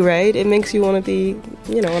cozy, right? It makes you want to be,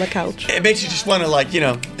 on a couch. It makes you just want to, I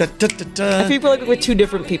feel like we're two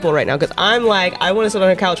different people right now, because I'm like, I want to sit on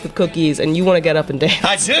a couch with cookies, and you want to get up and dance.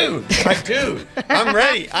 I do. I'm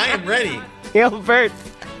ready. I am ready. Gilbert.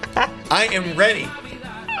 I am ready.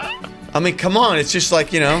 I mean, come on. It's just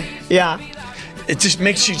like, Yeah. It just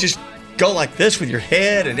makes you just go like this with your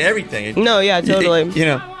head and everything. No, yeah, totally.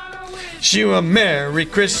 Wish you a Merry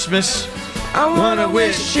Christmas. I want to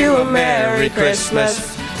wish you a Merry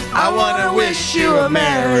Christmas. I want to wish you a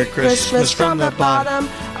Merry Christmas from the bottom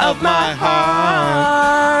of my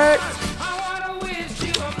heart.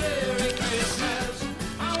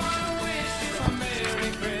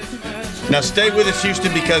 Now stay with us,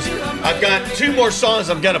 Houston, because I've got 2 more songs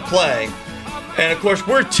I'm going to play. And, of course,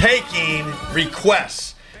 we're taking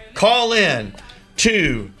requests. Call in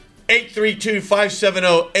to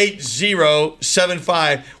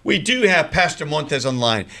 832-570-8075. We do have Pastor Montes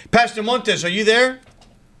online. Pastor Montes, are you there?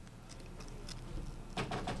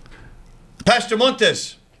 Pastor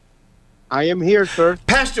Montes. I am here, sir.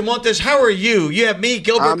 Pastor Montes, how are you? You have me,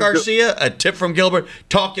 Gilbert Garcia, a tip from Gilbert,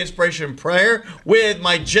 talk, inspiration, and prayer, with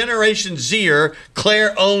my Generation Zer,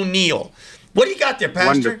 Claire O'Neill. What do you got there,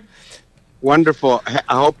 Pastor? Wonderful.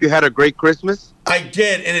 I hope you had a great Christmas. I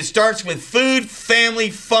did, and it starts with food, family,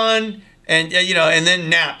 fun, and and then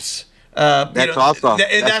naps. That's awesome.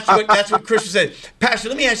 And that's what Christmas said. Pastor,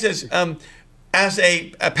 let me ask you this: as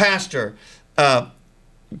a pastor,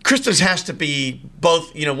 Christmas has to be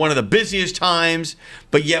both, one of the busiest times,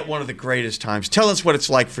 but yet one of the greatest times. Tell us what it's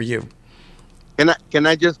like for you. Can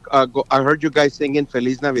I just go? I heard you guys singing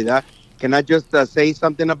Feliz Navidad. Can I just say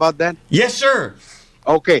something about that? Yes, sir.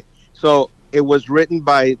 Okay, so it was written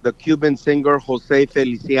by the Cuban singer Jose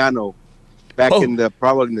Feliciano back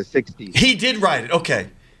probably in the 60s. He did write it. Okay.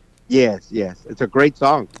 Yes. It's a great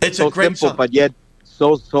song. It's so a great simple, song, but yet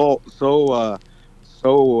so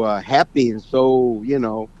happy and so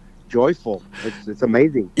joyful. It's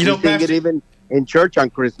amazing. You sing Pastor, it even in church on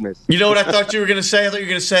Christmas. You know what I thought you were going to say? I thought you were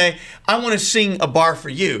going to say, I want to sing a bar for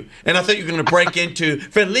you. And I thought you were going to break into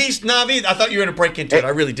Feliz Navidad. I thought you were going to break into it. I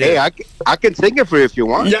really did. Hey, I can sing it for you if you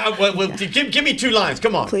want. Yeah, well give me 2 lines.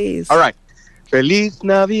 Come on. Please. All right. Feliz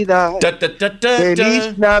Navidad. Da, da, da, da,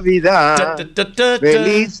 Feliz Navidad. Da, da, da, da,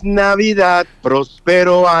 Feliz Navidad.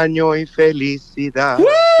 Prospero año y felicidad.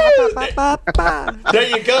 There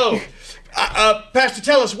you go. Pastor,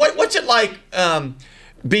 tell us, what's it like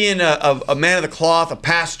being a man of the cloth, a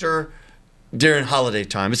pastor during holiday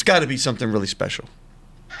time? It's got to be something really special.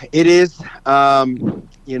 It is.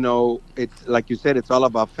 It's like you said, it's all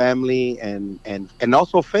about family and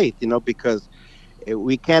also faith, because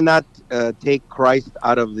we cannot take Christ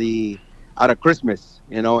out of Christmas.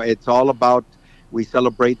 It's all about, we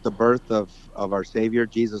celebrate the birth of our Savior,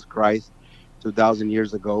 Jesus Christ, 2,000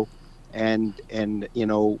 years ago. And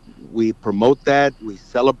we promote that, we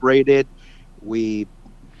celebrate it, we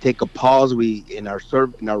take a pause, in our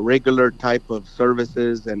regular type of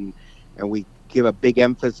services, and we give a big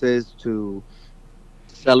emphasis to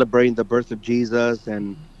celebrating the birth of Jesus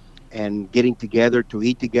and getting together to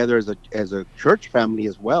eat together as a church family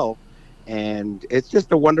as well. And it's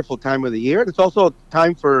just a wonderful time of the year. It's also a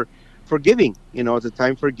time for giving. It's a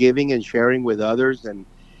time for giving and sharing with others. And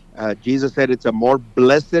Jesus said it's a more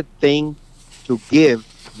blessed thing to give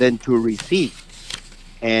than to receive.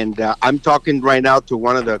 And I'm talking right now to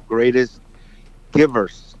one of the greatest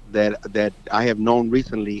givers that I have known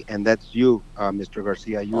recently, and that's you, Mr.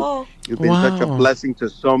 Garcia. You've been such a blessing to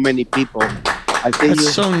so many people.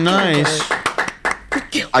 That's so nice.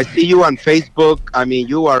 I see you on Facebook. I mean,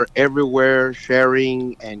 you are everywhere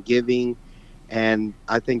sharing and giving, and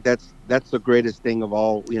I think that's the greatest thing of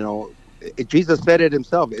all. Jesus said it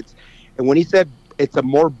himself. And when he said it's a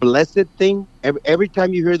more blessed thing, every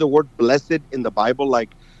time you hear the word blessed in the Bible, like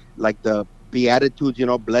the Beatitudes,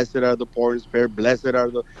 blessed are the poor in spirit, blessed are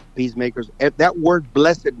the peacemakers. That word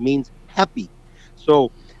blessed means happy.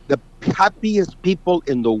 So the happiest people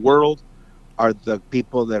in the world are the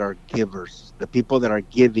people that are givers, the people that are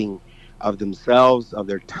giving of themselves, of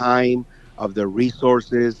their time, of their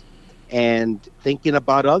resources, and thinking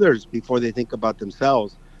about others before they think about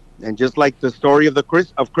themselves. And just like the story of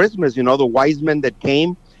Christmas, the wise men that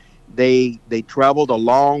came, they traveled a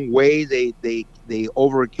long way. They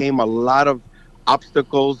overcame a lot of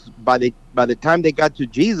obstacles. By the time they got to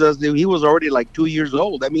Jesus, he was already like 2 years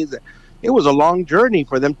old. That means that it was a long journey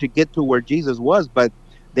for them to get to where Jesus was, but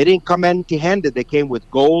they didn't come empty-handed. They came with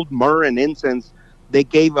gold, myrrh, and incense. They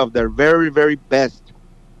gave of their very, very best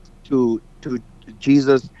to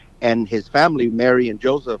Jesus and his family, Mary and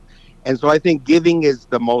Joseph. And so I think giving is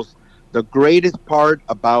the greatest part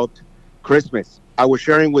about Christmas. I was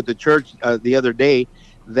sharing with the church the other day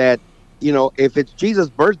that, if it's Jesus'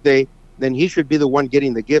 birthday, then he should be the one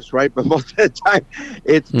getting the gifts, right? But most of the time,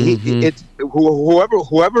 it's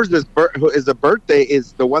whoever's is a birthday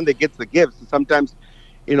is the one that gets the gifts. Sometimes,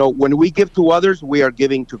 when we give to others, we are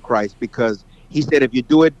giving to Christ, because he said, if you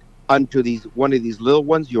do it unto one of these little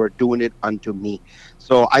ones, you are doing it unto me.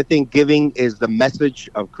 So I think giving is the message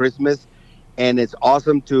of Christmas, and it's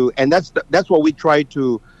awesome and that's what we try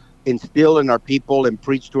to instill in our people and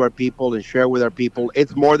preach to our people and share with our people.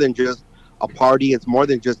 It's more than just a party. It's more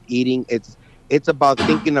than just eating. It's about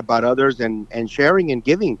thinking about others and sharing and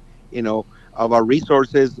giving, of our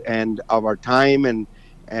resources and of our time and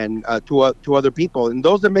to other people, and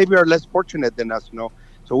those that maybe are less fortunate than us.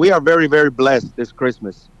 So we are very, very blessed this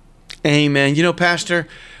Christmas. Amen. Pastor,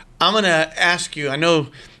 I'm going to ask you, I know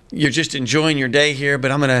you're just enjoying your day here,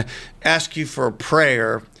 but I'm going to ask you for a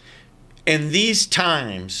prayer. In these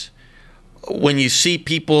times, when you see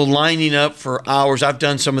people lining up for hours. I've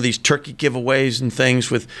done some of these turkey giveaways and things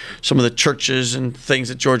with some of the churches and things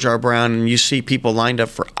at George R. Brown, and you see people lined up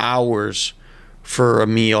for hours for a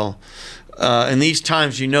meal. In these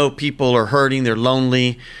times, people are hurting, they're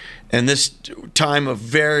lonely. And this time of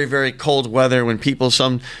very, very cold weather, when people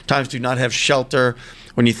sometimes do not have shelter,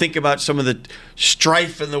 when you think about some of the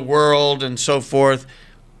strife in the world and so forth,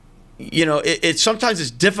 sometimes it's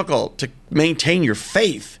difficult to maintain your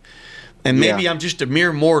faith. And maybe I'm just a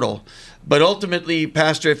mere mortal. But ultimately,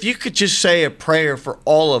 Pastor, if you could just say a prayer for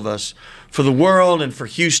all of us, for the world and for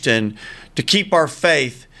Houston, to keep our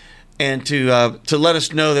faith and to let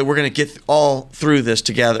us know that we're going to get all through this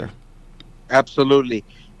together. Absolutely.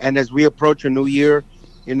 And as we approach a new year,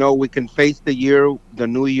 we can face the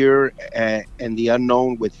new year and the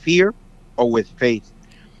unknown with fear or with faith.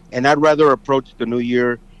 And I'd rather approach the new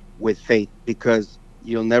year with faith, because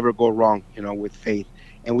you'll never go wrong, with faith.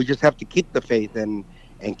 And we just have to keep the faith and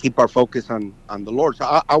keep our focus on the Lord.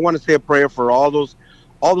 So I want to say a prayer for all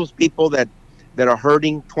those people that are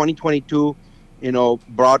hurting. 2022,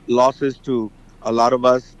 brought losses to a lot of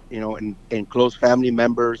us, and close family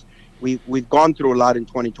members. We've gone through a lot in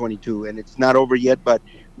 2022, and it's not over yet, but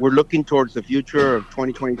we're looking towards the future of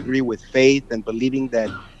 2023 with faith and believing that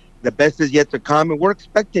the best is yet to come. And we're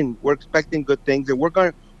expecting good things, and we're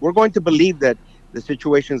going to believe that the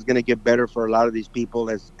situation is going to get better for a lot of these people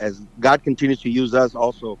as God continues to use us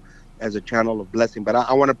also as a channel of blessing. But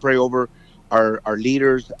I want to pray over our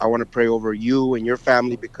leaders. I want to pray over you and your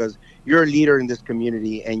family, because you're a leader in this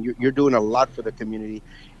community, and you're doing a lot for the community.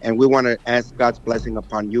 And we want to ask God's blessing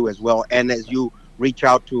upon you as well. And as you reach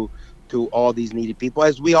out to all these needy people,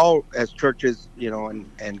 as we all, as churches,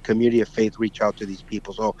 and community of faith, reach out to these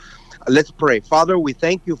people. So let's pray. Father, we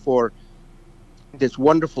thank you for this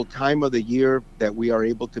wonderful time of the year that we are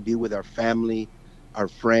able to be with our family, our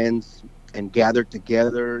friends, and gather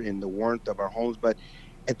together in the warmth of our homes. But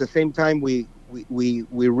at the same time, we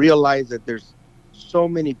realize that there's so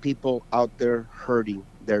many people out there hurting.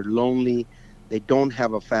 They're lonely. They don't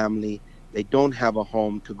have a family. They don't have a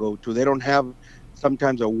home to go to. They don't have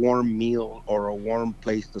sometimes a warm meal or a warm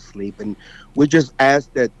place to sleep. And we just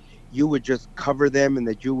ask that you would just cover them, and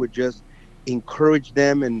that you would just encourage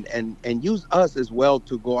them, and use us as well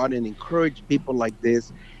to go out and encourage people like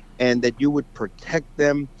this, and that you would protect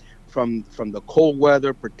them from the cold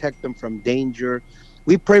weather, protect them from danger.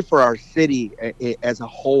 We pray for our city as a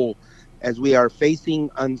whole, as we are facing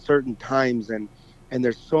uncertain times, and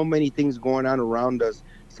there's so many things going on around us,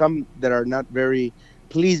 some that are not very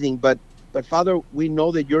pleasing, but Father, we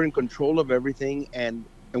know that you're in control of everything, and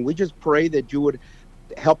we just pray that you would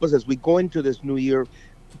help us as we go into this new year.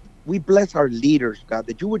 We bless our leaders, God,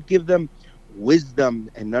 that you would give them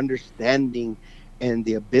wisdom and understanding and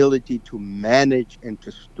the ability to manage and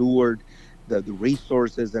to steward the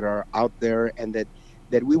resources that are out there, and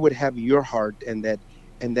that we would have your heart, and that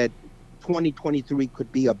 2023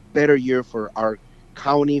 could be a better year for our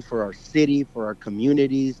county, for our city, for our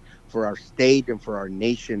communities, for our state, and for our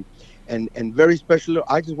nation. And very special,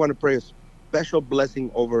 I just want to pray a special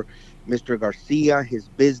blessing over Mr. Garcia, his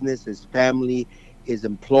business, his family, his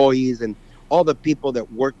employees, and all the people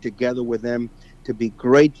that work together with them to be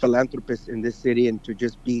great philanthropists in this city, and to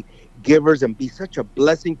just be givers and be such a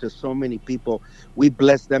blessing to so many people. We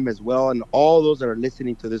bless them as well, and all those that are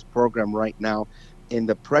listening to this program right now. In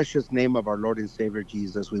the precious name of our Lord and Savior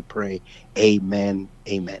Jesus, we pray. Amen.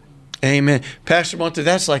 Amen. Amen. Pastor Monte,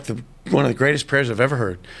 that's like one of the greatest prayers I've ever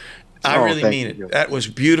heard. I really mean it. That was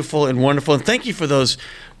beautiful and wonderful. And thank you for those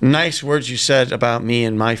nice words you said about me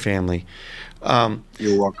and my family.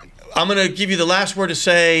 You're welcome. I'm going to give you the last word to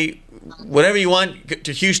say whatever you want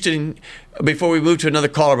to Houston before we move to another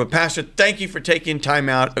caller. But Pastor, thank you for taking time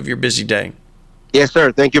out of your busy day. Yes,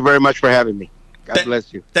 sir. Thank you very much for having me. God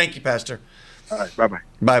bless you. Thank you, Pastor. All right. Bye-bye.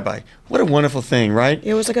 Bye-bye. What a wonderful thing, right?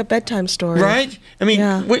 It was like a bedtime story. Right? I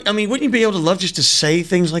mean, wouldn't you be able to love just to say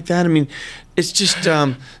things like that? I mean, it's just,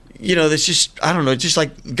 it's just, I don't know, it's just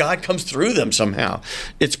like God comes through them somehow.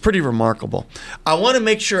 It's pretty remarkable. I want to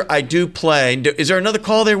make sure I do play. Is there another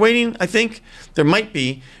call there waiting? I think there might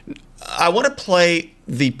be. I want to play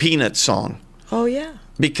the Peanuts song. Oh, yeah.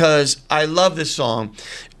 Because I love this song.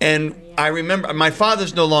 And I remember, my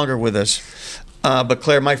father's no longer with us. But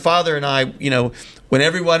Claire, my father and I, when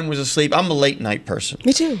everyone was asleep, I'm a late night person.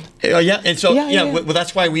 Me too. Yeah, and so well,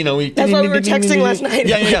 that's why we know. That's why we were texting last night.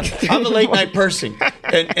 Yeah. I'm a late night person,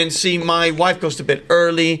 and see, my wife goes to bed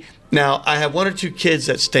early. Now I have one or two kids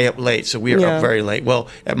that stay up late, so we are up very late. Well,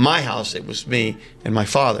 at my house, it was me and my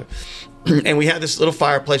father, and we had this little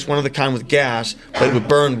fireplace, one of the kind with gas, but it would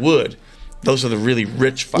burn wood. Those are the really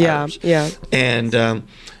rich fires. Yeah. And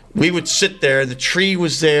we would sit there. The tree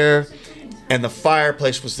was there, and the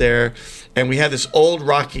fireplace was there, and we had this old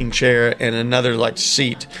rocking chair and another like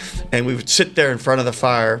seat, and we would sit there in front of the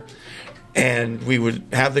fire, and we would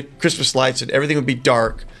have the Christmas lights, and everything would be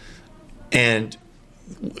dark, and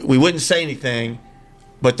we wouldn't say anything,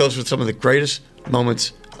 but those were some of the greatest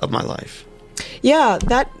moments of my life. Yeah,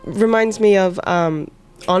 that reminds me of,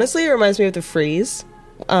 honestly, it reminds me of the freeze.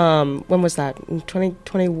 When was that? In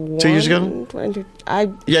 2021? 2 years ago?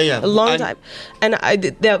 Yeah. A long time. And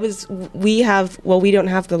we don't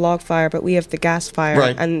have the log fire, but we have the gas fire.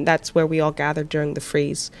 Right. And that's where we all gathered during the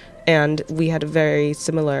freeze. And we had a very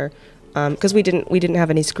similar, because we didn't have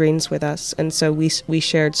any screens with us. And so we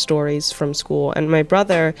shared stories from school. And my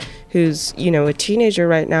brother, who's, a teenager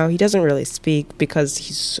right now, he doesn't really speak because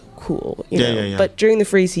he's so cool. Yeah. But during the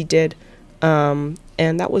freeze, he did.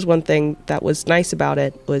 And that was one thing that was nice about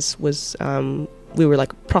it was we were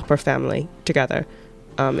like a proper family together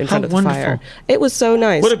in front of the fire. It was so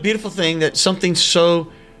nice. What a beautiful thing that something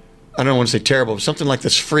so, I don't want to say terrible, but something like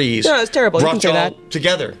this freeze. No, it's terrible. You can Brought say y'all that.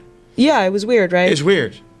 together. Yeah, it was weird, right? It's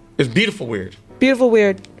weird. It's beautiful weird. Beautiful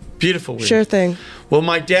weird. Beautiful weird. Sure thing. Well,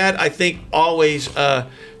 my dad, I think, always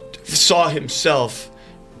saw himself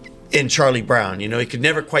in Charlie Brown. He could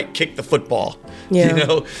never quite kick the football.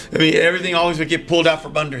 Yeah. Everything always would get pulled out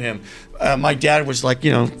from under him. My dad was like,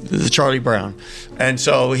 the Charlie Brown. And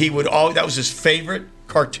so he would that was his favorite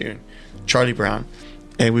cartoon, Charlie Brown.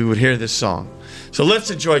 And we would hear this song. So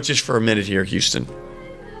let's enjoy it just for a minute here, Houston.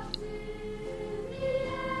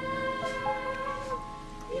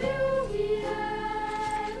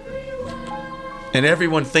 And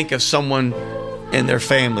everyone think of someone in their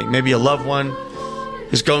family, maybe a loved one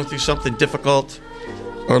who's going through something difficult,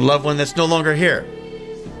 or a loved one that's no longer here,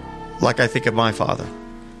 like I think of my father.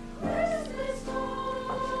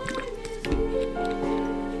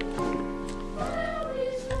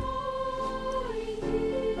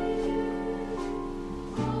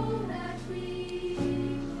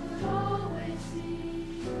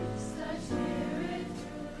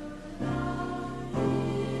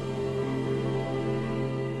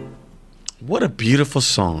 What a beautiful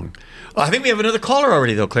song. I think we have another caller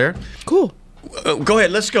already, though, Claire. Cool. Go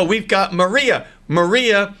ahead. Let's go. We've got Maria.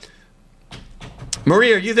 Maria, are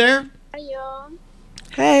you there? Are you?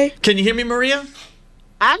 Hey. Can you hear me, Maria?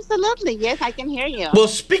 Absolutely. Yes, I can hear you. Well,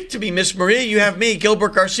 speak to me, Miss Maria. You have me,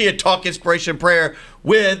 Gilbert Garcia, Talk Inspiration Prayer,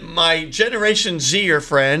 with my Generation Zer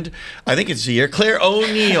friend. I think it's Zer, Claire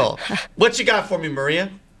O'Neill. What you got for me,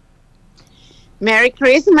 Maria? Merry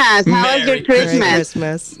Christmas. How was your Christmas? Merry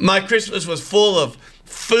Christmas. My Christmas was full of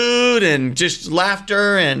food and just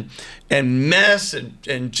laughter and mess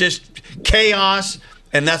and just chaos,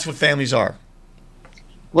 and that's what families are.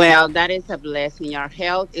 Well, that is a blessing. Your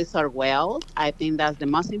health is our wealth. I think that's the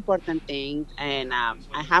most important thing. And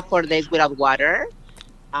I have 4 days without water.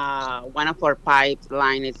 One of our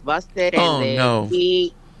pipeline is busted. And no.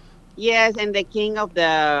 Yes, and the king of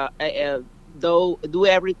the do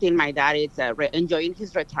everything. My dad is enjoying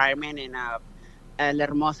his retirement in El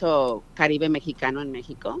Hermoso Caribe Mexicano in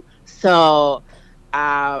Mexico. So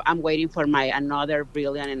I'm waiting for my another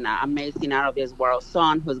brilliant and amazing out of this world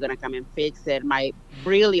son who's gonna come and fix it. My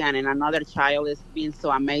brilliant and another child is being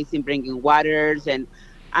so amazing, bringing waters, and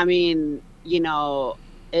I mean,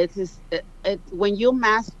 it's when you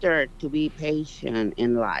master to be patient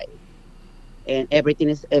in life, and everything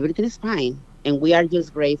is fine. And we are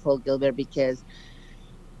just grateful, Gilbert, because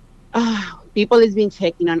people has been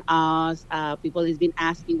checking on us. People has been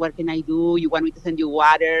asking, what can I do? You want me to send you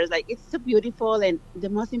waters? Like, it's so beautiful. And the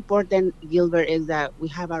most important, Gilbert, is that we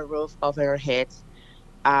have a roof over our heads.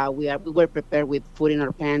 We were prepared with food in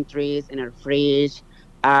our pantries, in our fridge,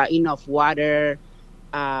 enough water.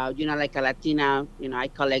 Like a Latina, I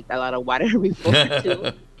collect a lot of water before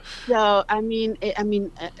too. So,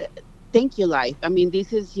 thank you, life. I mean,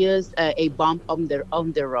 this is just a bump on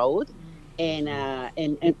the road, and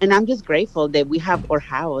I'm just grateful that we have our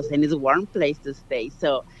house and it's a warm place to stay.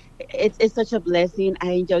 So it's such a blessing.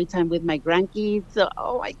 I enjoy time with my grandkids. So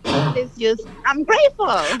my goodness, I'm grateful.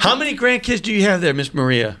 How many grandkids do you have there, Miss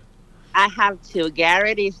Maria? I have 2.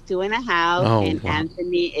 Garrett is 2.5, and wow.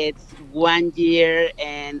 Anthony it's 1 year,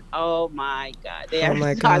 and oh my God, they are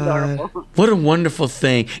so adorable. What a wonderful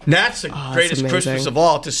thing! That's the greatest amazing. Christmas of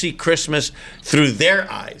all, to see Christmas through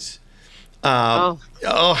their eyes. How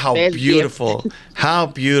best beautiful. How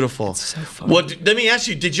beautiful. So fun. Well, let me ask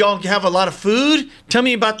you, did y'all have a lot of food? Tell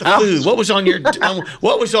me about the food. What was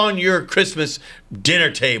on your Christmas dinner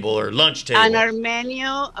table or lunch table? On our menu,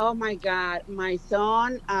 oh my God, my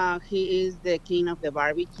son, he is the king of the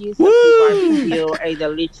barbecue. So he barbecue a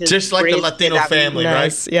delicious Just like the brisket Latino that we- family,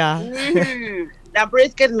 Nice. Yeah. The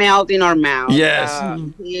brisket melt in our mouth. Yes.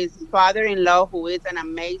 His father-in-law, who is an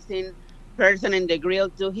amazing person in the grill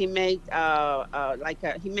too, he makes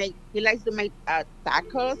he likes to make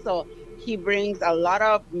tacos. So he brings a lot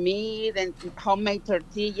of meat and homemade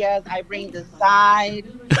tortillas. I bring the side.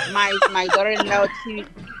 My daughter-in-law, she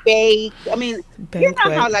bakes. I mean, you know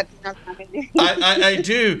how Latinos are. I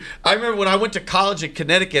do. I remember when I went to college in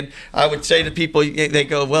Connecticut, I would say to people, they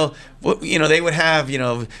go, well, they would have,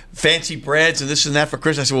 fancy breads and this and that for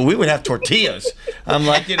Christmas. I said, well, we would have tortillas. I'm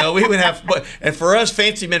like, we would have, and for us,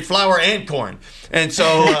 fancy meant flour and corn. And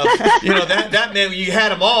so, that meant you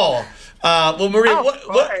had them all. Well, Maria,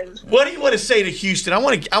 what do you want to say to Houston? I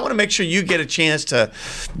want to make sure you get a chance to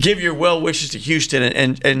give your well wishes to Houston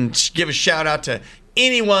and give a shout out to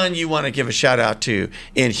anyone you want to give a shout out to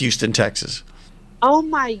in Houston, Texas. Oh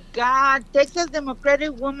my God, Texas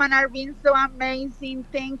Democratic women are being so amazing.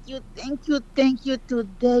 Thank you to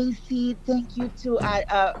Daisy. Thank you to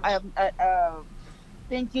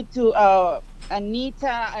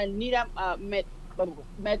Anita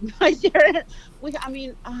Metmeyer.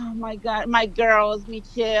 Oh my God, my girls,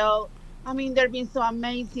 Michelle. They're being so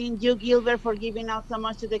amazing. You, Gilbert, for giving out so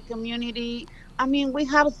much to the community. We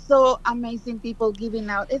have so amazing people giving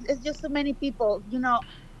out. It's just so many people,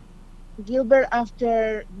 Gilbert,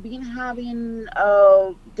 after having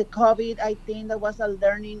the COVID, I think that was a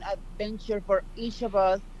learning adventure for each of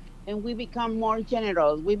us, and we become more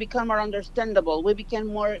generous, we become more understandable, we become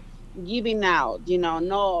more giving out,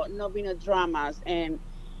 no being dramas, and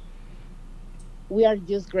we are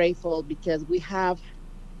just grateful because we have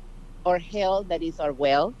our health, that is our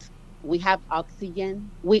wealth. We have oxygen.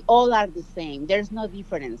 We all are the same. There's no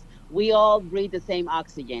difference. We all breathe the same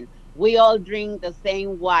oxygen. We all drink the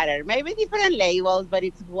same water. Maybe different labels, but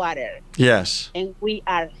it's water. Yes. And we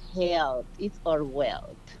are health. It's our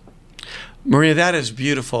wealth. Maria, that is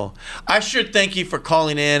beautiful. I sure thank you for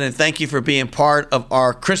calling in and thank you for being part of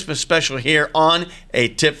our Christmas special here on A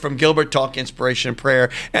Tip from Gilbert, Talk Inspiration and Prayer.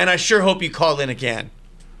 And I sure hope you call in again.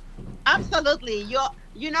 Absolutely.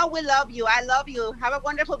 We love you. I love you. Have a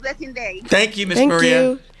wonderful, blessing day. Thank you, Miss Thank Maria.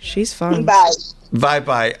 you. She's fun. Bye.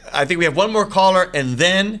 Bye-bye. I think we have one more caller, and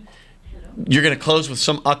then you're going to close with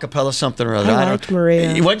some a cappella something or other. I liked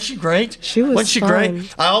Maria. Wasn't she great? She was Wasn't she fun.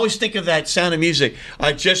 great? I always think of that Sound of Music.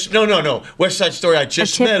 No. West Side Story. I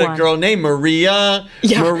just met a girl named Maria.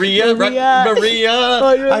 Yeah. Maria. Maria.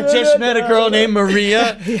 Oh, yeah, I just met a girl named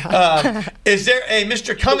Maria. Yeah. Is there a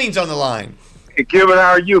Mr. Cummings on the line? Hey, Gilbert,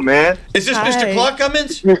 how are you, man? Is this Mr. Hi. Clark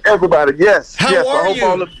Cummings? Everybody, yes. How yes, are I hope you?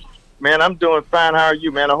 all of Man, I'm doing fine. How are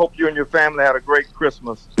you, man? I hope you and your family had a great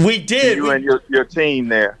Christmas. We did. You and your team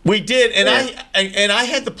there. We did, and I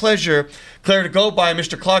had the pleasure, Claire, to go by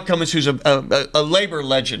Mr. Clark Cummings, who's a labor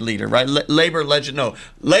legend leader, right? Labor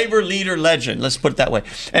leader legend. Let's put it that way.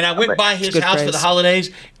 And I went by his house for the holidays,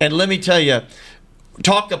 and let me tell you,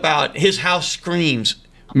 talk about his house screams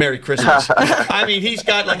Merry Christmas. I mean, he's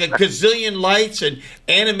got like a gazillion lights and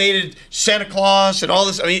animated Santa Claus and all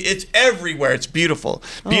this. I mean, it's everywhere. It's beautiful.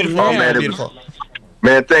 Beautiful. Oh, man. Beautiful.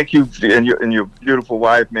 Man, thank you and your beautiful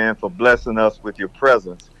wife, man, for blessing us with your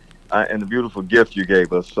presence and the beautiful gift you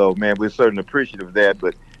gave us. So, man, we're certainly appreciative of that.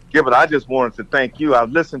 But, Gilbert, I just wanted to thank you. I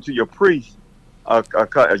listened to your priest,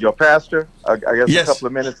 your pastor, I guess Yes. a couple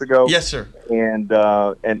of minutes ago. Yes, sir. And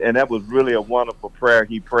that was really a wonderful prayer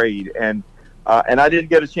he prayed. And I didn't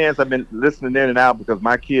get a chance. I've been listening in and out because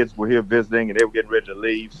my kids were here visiting and they were getting ready to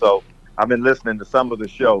leave. So I've been listening to some of the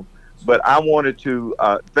show. But I wanted to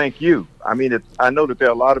thank you. I mean, I know that there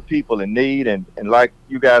are a lot of people in need. And like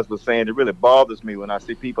you guys were saying, it really bothers me when I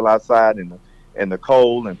see people outside in the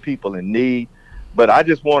cold and people in need. But I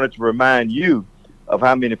just wanted to remind you of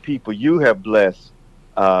how many people you have blessed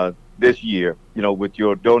this year, with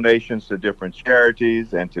your donations to different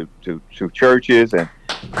charities and to churches and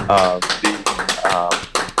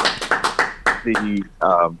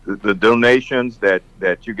the donations that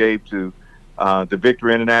you gave to the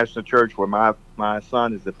Victory International Church, where my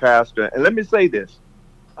son is the pastor. And let me say this: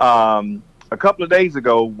 a couple of days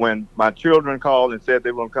ago, when my children called and said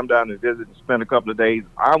they were going to come down and visit and spend a couple of days,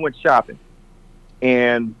 I went shopping,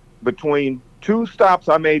 and between two stops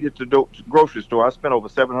I made at the grocery store, I spent over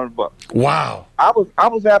 $700. Wow! I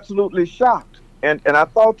was absolutely shocked, and I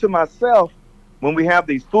thought to myself, when we have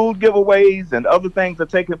these food giveaways and other things are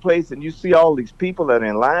taking place and you see all these people that are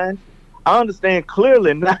in line, I understand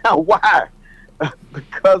clearly now why,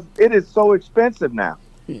 because it is so expensive now.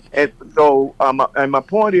 And so, and my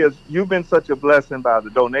point is, you've been such a blessing by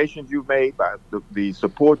the donations you've made, by the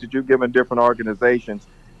support that you've given different organizations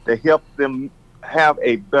to help them have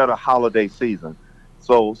a better holiday season.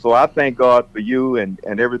 So I thank God for you and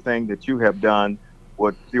everything that you have done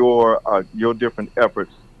with your different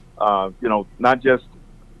efforts. Not just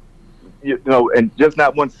and just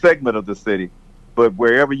not one segment of the city, but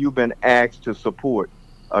wherever you've been asked to support,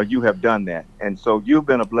 you have done that, and so you've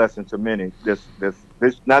been a blessing to many. This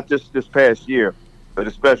not just this past year, but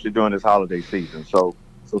especially during this holiday season. So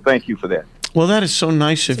thank you for that. Well, that is so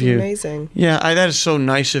nice of you. Amazing. Yeah, that is so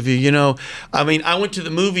nice of you. I went to the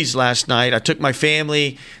movies last night. I took my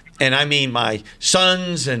family, and I mean my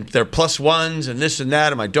sons and their plus ones and this and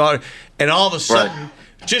that, and my daughter, and all of a sudden,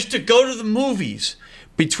 just to go to the movies,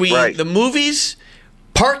 between the movies,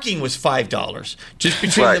 parking was $5. Just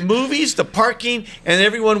between the movies, the parking, and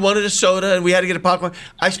everyone wanted a soda, and we had to get a popcorn.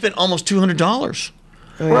 I spent almost $200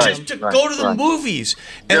 just to go to the movies.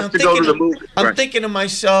 And I'm thinking to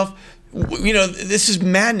myself, this is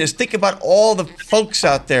madness. Think about all the folks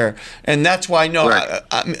out there, and that's why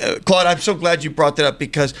Claude, I'm so glad you brought that up,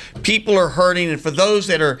 because people are hurting, and for those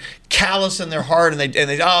that are callous in their heart and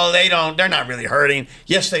they're not really hurting.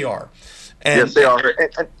 Yes, they are. Yes, they are.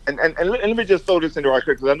 And let me just throw this into right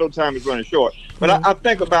quick, because I know time is running short. But I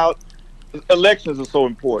think about elections are so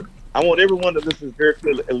important. I want everyone to listen very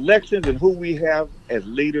clearly. Elections and who we have as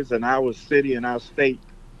leaders in our city and our state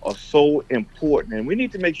are so important. And we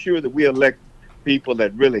need to make sure that we elect people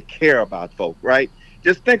that really care about folk, right?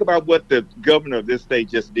 Just think about what the governor of this state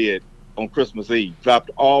just did on Christmas Eve. Dropped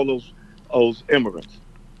all those immigrants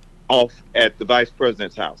off at the vice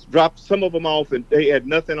president's house. Dropped some of them off, and they had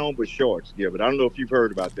nothing on but shorts, Gilbert. I don't know if you've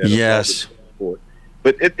heard about that. Yes.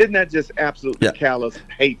 But isn't that just absolutely callous,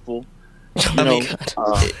 hateful?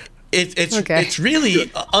 It's really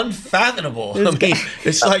unfathomable.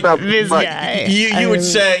 It's like this guy. You would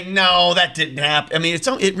say, no, that didn't happen. I mean,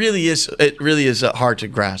 it really is hard to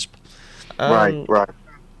grasp. Right.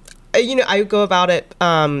 I go about it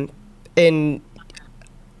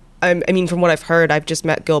from what I've heard, I've just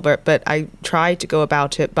met Gilbert, but I try to go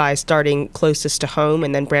about it by starting closest to home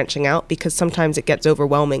and then branching out, because sometimes it gets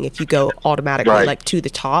overwhelming if you go automatically to the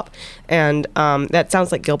top. And that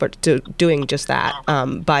sounds like Gilbert doing just that,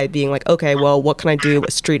 by being like, okay, well, what can I do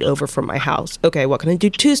a street over from my house? Okay, what can I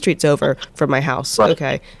do 2 streets over from my house?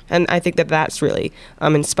 Okay. And I think that's really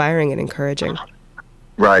inspiring and encouraging.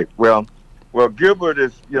 Right. Well, Gilbert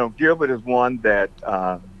is one that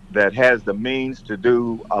has the means to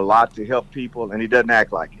do a lot to help people, and he doesn't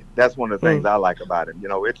act like it. That's one of the things I like about him.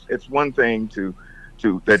 It's one thing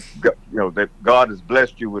that God has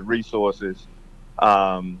blessed you with resources,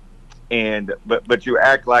 but you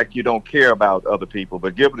act like you don't care about other people.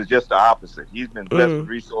 But Gilbert is just the opposite. He's been blessed with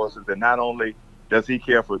resources, and not only does he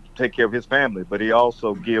take care of his family, but he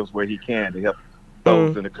also gives where he can to help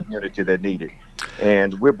those in the community that need it.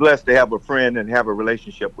 And we're blessed to have a friend and have a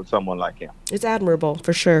relationship with someone like him. It's admirable,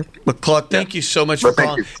 for sure. But Claude, thank you so much for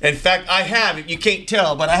calling. In fact, I have, you can't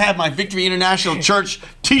tell, but I have my Victory International Church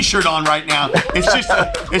T-shirt on right now. It's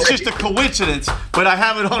just a coincidence, but I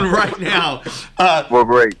have it on right now. Well,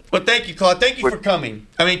 great. But thank you, Claude. Thank you for coming.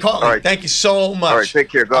 Calling. Right. Thank you so much. All right, take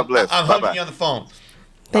care. God bless. I'm hugging you on the phone.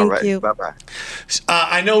 Thank you. Bye-bye.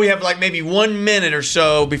 I know we have maybe 1 minute or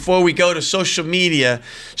so before we go to social media.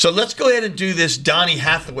 So let's go ahead and do this Donny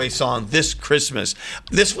Hathaway song, This Christmas.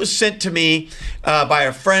 This was sent to me by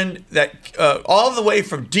a friend that all the way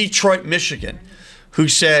from Detroit, Michigan, who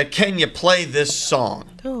said, can you play this song?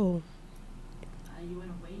 Oh.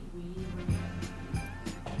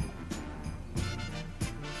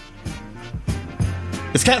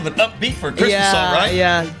 It's kind of an upbeat for a Christmas song, right?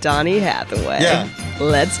 Yeah, Donny Hathaway. Yeah.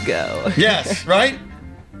 Let's go. Yes, right?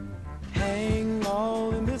 Hang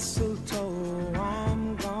all the mistletoe,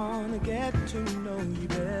 I'm gonna get to know you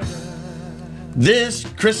better. This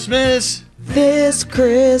Christmas.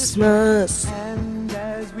 And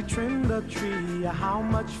as we trim the tree, how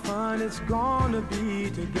much fun it's gonna be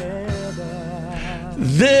together.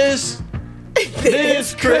 This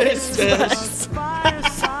Christmas.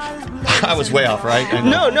 I was way off, right?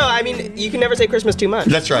 No, you can never say Christmas too much.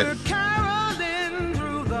 That's right.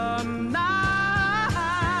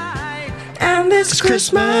 And this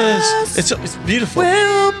Christmas, it's beautiful.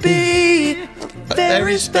 Will be a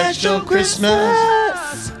very special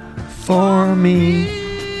Christmas for me.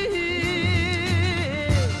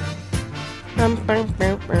 I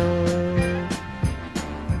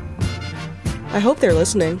hope they're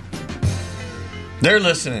listening. They're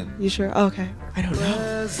listening. You sure? Oh, okay. I don't know.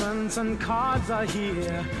 Presents and cards are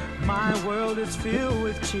here. My world is filled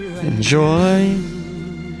with cheer and joy.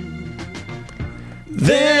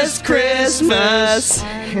 This Christmas.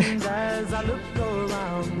 And as I look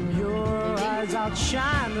around, your eyes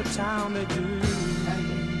outshine the town they do.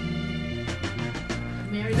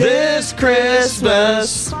 This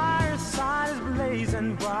Christmas. Fireside is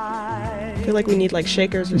blazing bright. I feel like we need like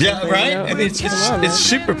shakers or something. Yeah, right. You know? I mean, it's Come on, it's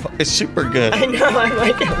super good. I know, I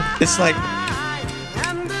like it. It's like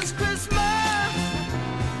And this Christmas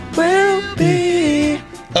Will be.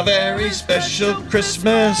 a very special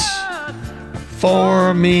Christmas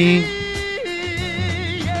for me.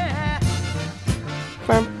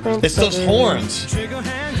 It's those horns.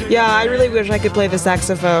 Yeah, I really wish I could play the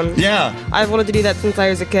saxophone. Yeah. I've wanted to do that since I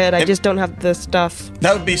was a kid. I just don't have the stuff.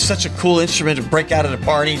 That would be such a cool instrument to break out at a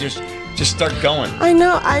party. Just start going. I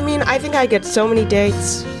know. I mean, I think I get so many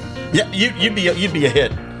dates. Yeah, you'd be a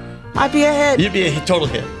hit. I'd be a hit. You'd be a total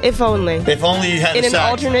hit. If only. If only you had In a an sax.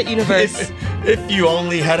 alternate universe. If you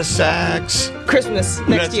only had a sax. Christmas next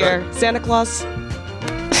That's year. right. Santa Claus. the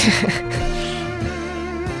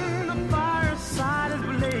fireside is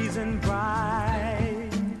blazing bright.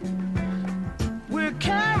 We're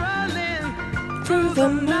caroling Through the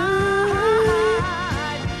night.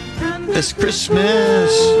 And This Christmas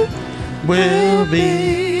will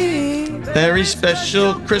be very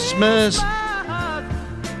special Christmas.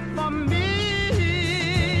 for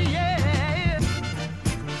me, yeah.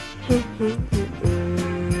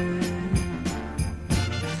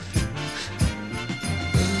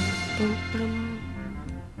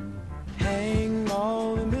 Hang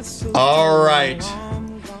all the mistletoe. All right.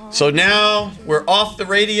 So now we're off the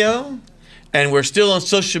radio and we're still on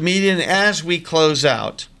social media. And as we close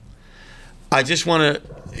out, I just want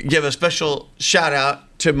to give a special shout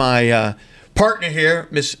out to my partner here,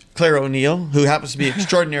 Miss Claire O'Neill, who happens to be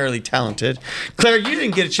extraordinarily talented. Claire, you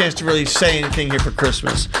didn't get a chance to really say anything here for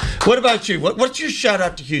Christmas. What about you? What's your shout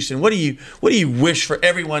out to Houston? What do you wish for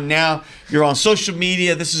everyone now? You're on social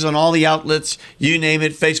media. This is on all the outlets. You name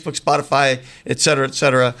it, Facebook, Spotify, et cetera, et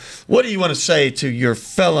cetera. What do you want to say to your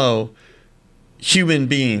fellow human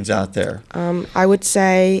beings out there? I would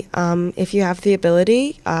say if you have the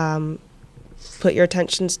ability, put your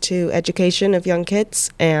attentions to education of young kids,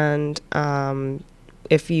 and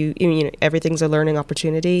if you know, everything's a learning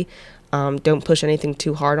opportunity. Don't push anything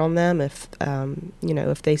too hard on them. If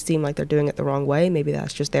if they seem like they're doing it the wrong way, maybe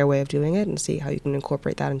that's just their way of doing it, and see how you can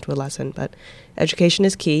incorporate that into a lesson. But education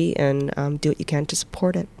is key, and do what you can to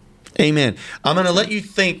support it. Amen. I'm going to let you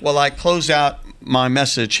think while I close out my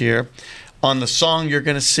message here on the song you're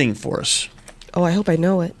going to sing for us. Oh, I hope I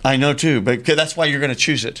know it. I know too, but that's why you're going to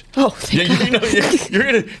choose it. Oh, thank God. You're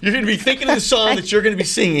going to be thinking of the song that you're going to be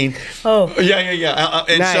singing. Oh, yeah.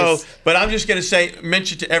 And nice. but I'm just going to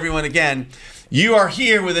mention to everyone again, you are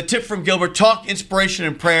here with a tip from Gilbert, talk, inspiration,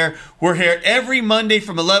 and prayer. We're here every Monday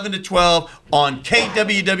from 11 to 12 on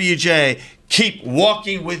KWWJ. Keep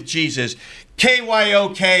walking with Jesus.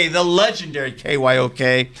 KYOK, the legendary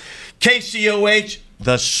KYOK. KCOH,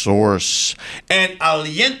 The Source, and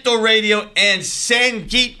Aliento Radio and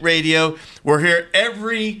Sangeet Radio. We're here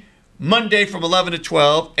every Monday from 11 to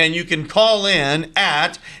 12, and you can call in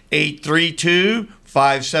at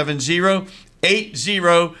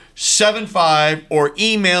 832-570-8075 or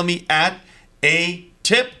email me at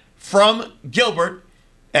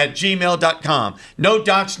atipfromgilbert@gmail.com. No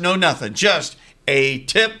dots, no nothing, just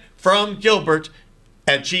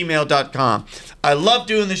atipfromgilbert@gmail.com. I love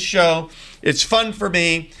doing this show. It's fun for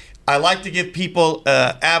me. I like to give people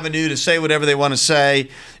an avenue to say whatever they want to say.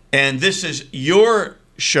 And this is your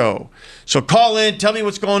show. So call in. Tell me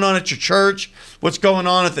what's going on at your church, what's going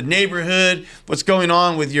on at the neighborhood, what's going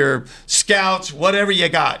on with your scouts, whatever you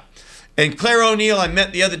got. And Claire O'Neill, I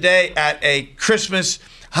met the other day at a Christmas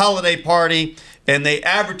holiday party, and they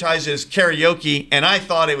advertised it as karaoke. And I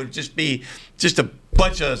thought it would just be just a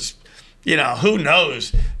bunch of, who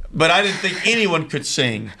knows. But I didn't think anyone could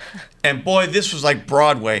sing. And boy, this was like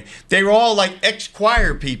Broadway. They were all like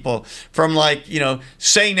ex-choir people from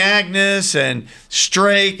St. Agnes and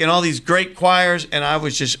Strake and all these great choirs. And I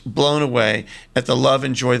was just blown away at the love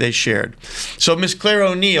and joy they shared. So Miss Claire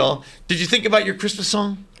O'Neill, did you think about your Christmas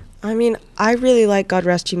song? I mean, I really like God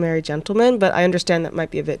Rest You Merry Gentlemen, but I understand that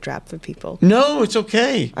might be a bit drab for people. No, it's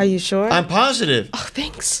okay. Are you sure? I'm positive. Oh,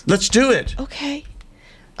 thanks. Let's do it. Okay.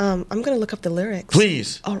 I'm going to look up the lyrics.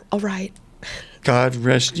 Please. All right. God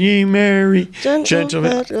rest ye merry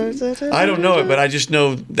gentlemen. I don't know it, but I just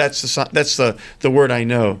know that's the word I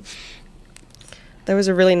know. That was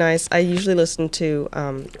a really nice. I usually listen to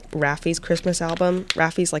Raffi's Christmas album.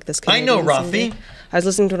 Raffi's like this I Canadian know singer. Raffi. I was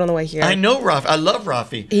listening to it on the way here. I know Raffi. I love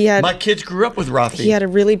Raffi. My kids grew up with Raffi. He had a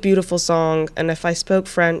really beautiful song, and if I spoke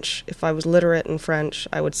French, if I was literate in French,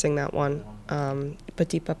 I would sing that one,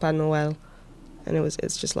 Petit Papa Noël, and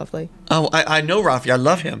it's just lovely. Oh, I know Raffi. I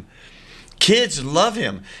love him. Kids love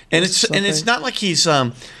him, and it's not like he's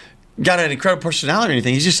got an incredible personality or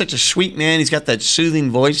anything. He's just such a sweet man. He's got that soothing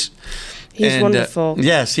voice. He's wonderful.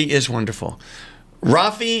 Yes, he is wonderful.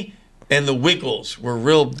 Raffi and the Wiggles were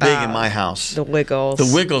real big in my house. The Wiggles. The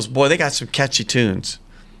Wiggles, boy, they got some catchy tunes.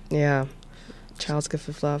 Yeah. Child's Gift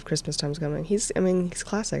of Love, Christmas Time's Coming. He's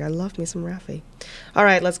classic. I love me some Raffi. All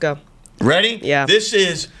right, let's go. Ready? Yeah. This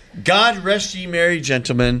is God Rest Ye Merry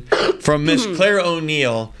Gentlemen from Miss Clara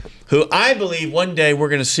O'Neill, who I believe one day we're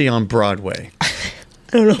going to see on Broadway. I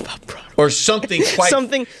don't know about Broadway. Or something quite...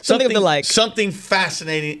 something of the like. Something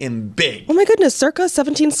fascinating and big. Oh my goodness, circa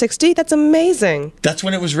 1760? That's amazing. That's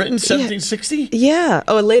when it was written, 1760? Yeah.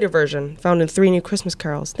 Oh, a later version, found in 3 New Christmas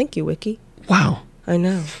Carols. Thank you, Wiki. Wow. I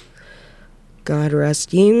know. God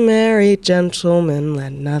rest ye merry gentlemen,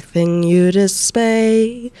 let nothing you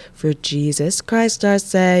dismay, for Jesus Christ our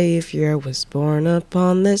Savior was born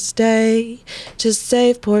upon this day, to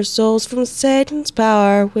save poor souls from Satan's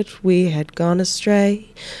power, which we had gone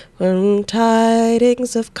astray. When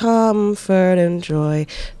tidings of comfort and joy,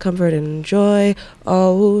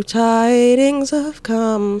 oh, tidings of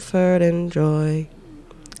comfort and joy.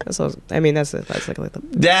 So, I mean, that's like the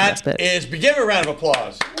That is, give a round of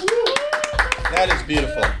applause. That is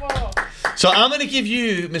beautiful. So I'm going to give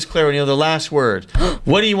you, Miss Claire O'Neill, the last word.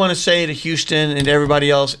 What do you want to say to Houston and to everybody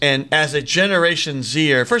else? And as a Generation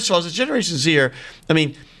Zer, first of all, as a Generation Zer, I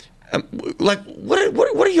mean, like, what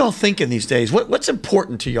are y'all thinking these days? What's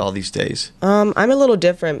important to y'all these days? I'm a little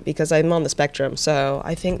different because I'm on the spectrum, so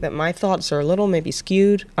I think that my thoughts are a little maybe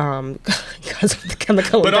skewed because of the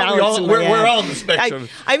chemical imbalance. But we're all on the spectrum.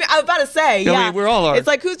 I was about to say, yeah. I mean, we're all are. It's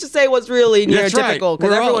like, who's to say what's really neurotypical?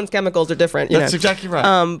 Because everyone's chemicals are different. That's exactly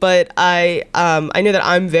right. But I know that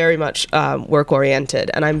I'm very much work oriented,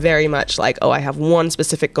 and I'm very much like, I have one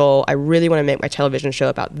specific goal. I really want to make my television show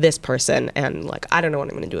about this person, and like, I don't know what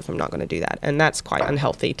I'm going to do if I'm not going to do that, and that's quite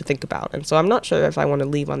unhealthy to think about. And so I'm not sure if I want to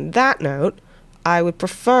leave on that note. I would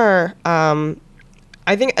prefer, I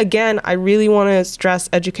think, again, I really want to stress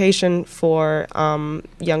education for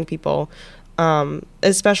young people,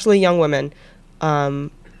 especially young women.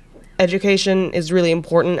 Education is really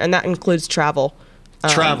important, and that includes travel.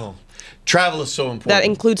 Travel is so important. That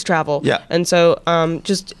includes travel. Yeah. And so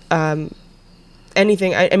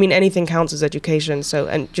anything, I mean, anything counts as education. So,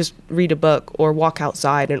 and just read a book or walk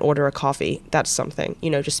outside and order a coffee. That's something,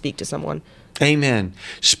 just speak to someone. Amen.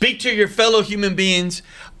 Speak to your fellow human beings.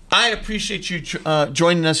 I appreciate you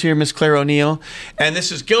joining us here, Miss Claire O'Neill. And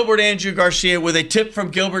this is Gilbert Andrew Garcia with a tip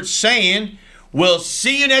from Gilbert saying, we'll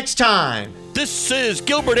see you next time. This is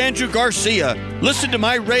Gilbert Andrew Garcia. Listen to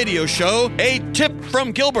my radio show, A Tip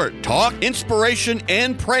from Gilbert. Talk, inspiration,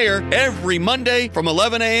 and prayer every Monday from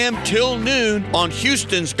 11 a.m. till noon on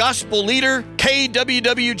Houston's gospel leader,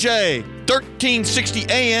 KWWJ. 1360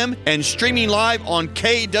 AM and streaming live on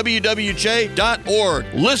kwwj.org.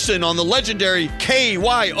 Listen on the legendary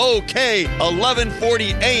KYOK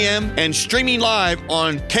 1140 AM and streaming live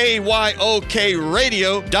on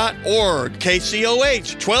kyokradio.org.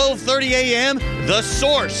 KCOH 1230 AM, The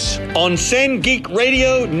Source. On San Geek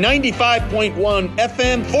Radio 95.1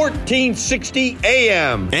 FM 1460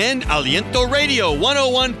 AM. And Aliento Radio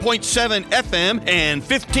 101.7 FM and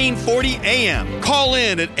 1540 AM. Call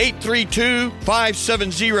in at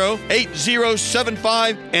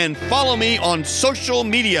 832-570-8075 and follow me on social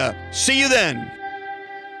media. See you then.